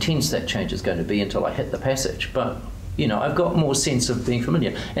how intense that change is going to be until I hit the passage. But, I've got more sense of being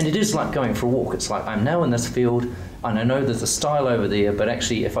familiar. And it is like going for a walk. It's like I'm now in this field, and I know there's a stile over there, but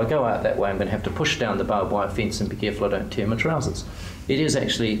actually if I go out that way, I'm going to have to push down the barbed wire fence and be careful I don't tear my trousers. It is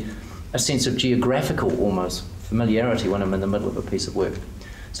actually a sense of geographical, almost, familiarity when I'm in the middle of a piece of work.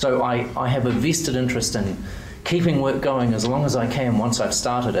 So I have a vested interest in keeping work going as long as I can once I've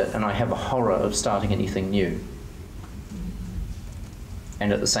started it, and I have a horror of starting anything new.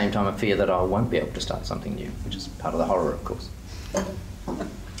 And at the same time, I fear that I won't be able to start something new, which is part of the horror, of course.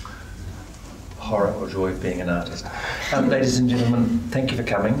 Horror or joy of being an artist. Ladies and gentlemen, thank you for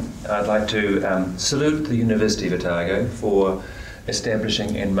coming. I'd like to salute the University of Otago for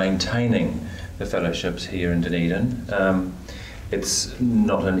establishing and maintaining the fellowships here in Dunedin. It's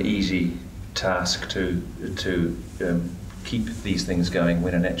not an easy task to keep these things going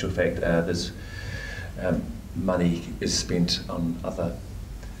when in actual fact there's money is spent on other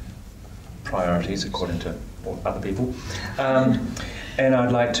priorities according to other people. And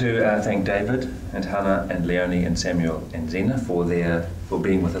I'd like to thank David and Hannah and Leonie and Samuel and Zina for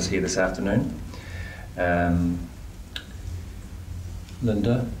being with us here this afternoon.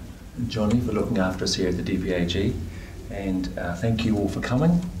 Linda and Johnny for looking after us here at the DPAG, and thank you all for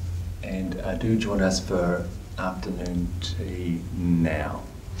coming. And do join us for afternoon tea now.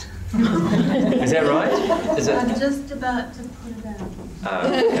 Is that right? I'm just about to put it out.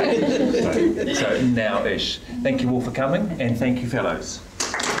 Okay. So now-ish. Thank you all for coming, and thank you, fellows.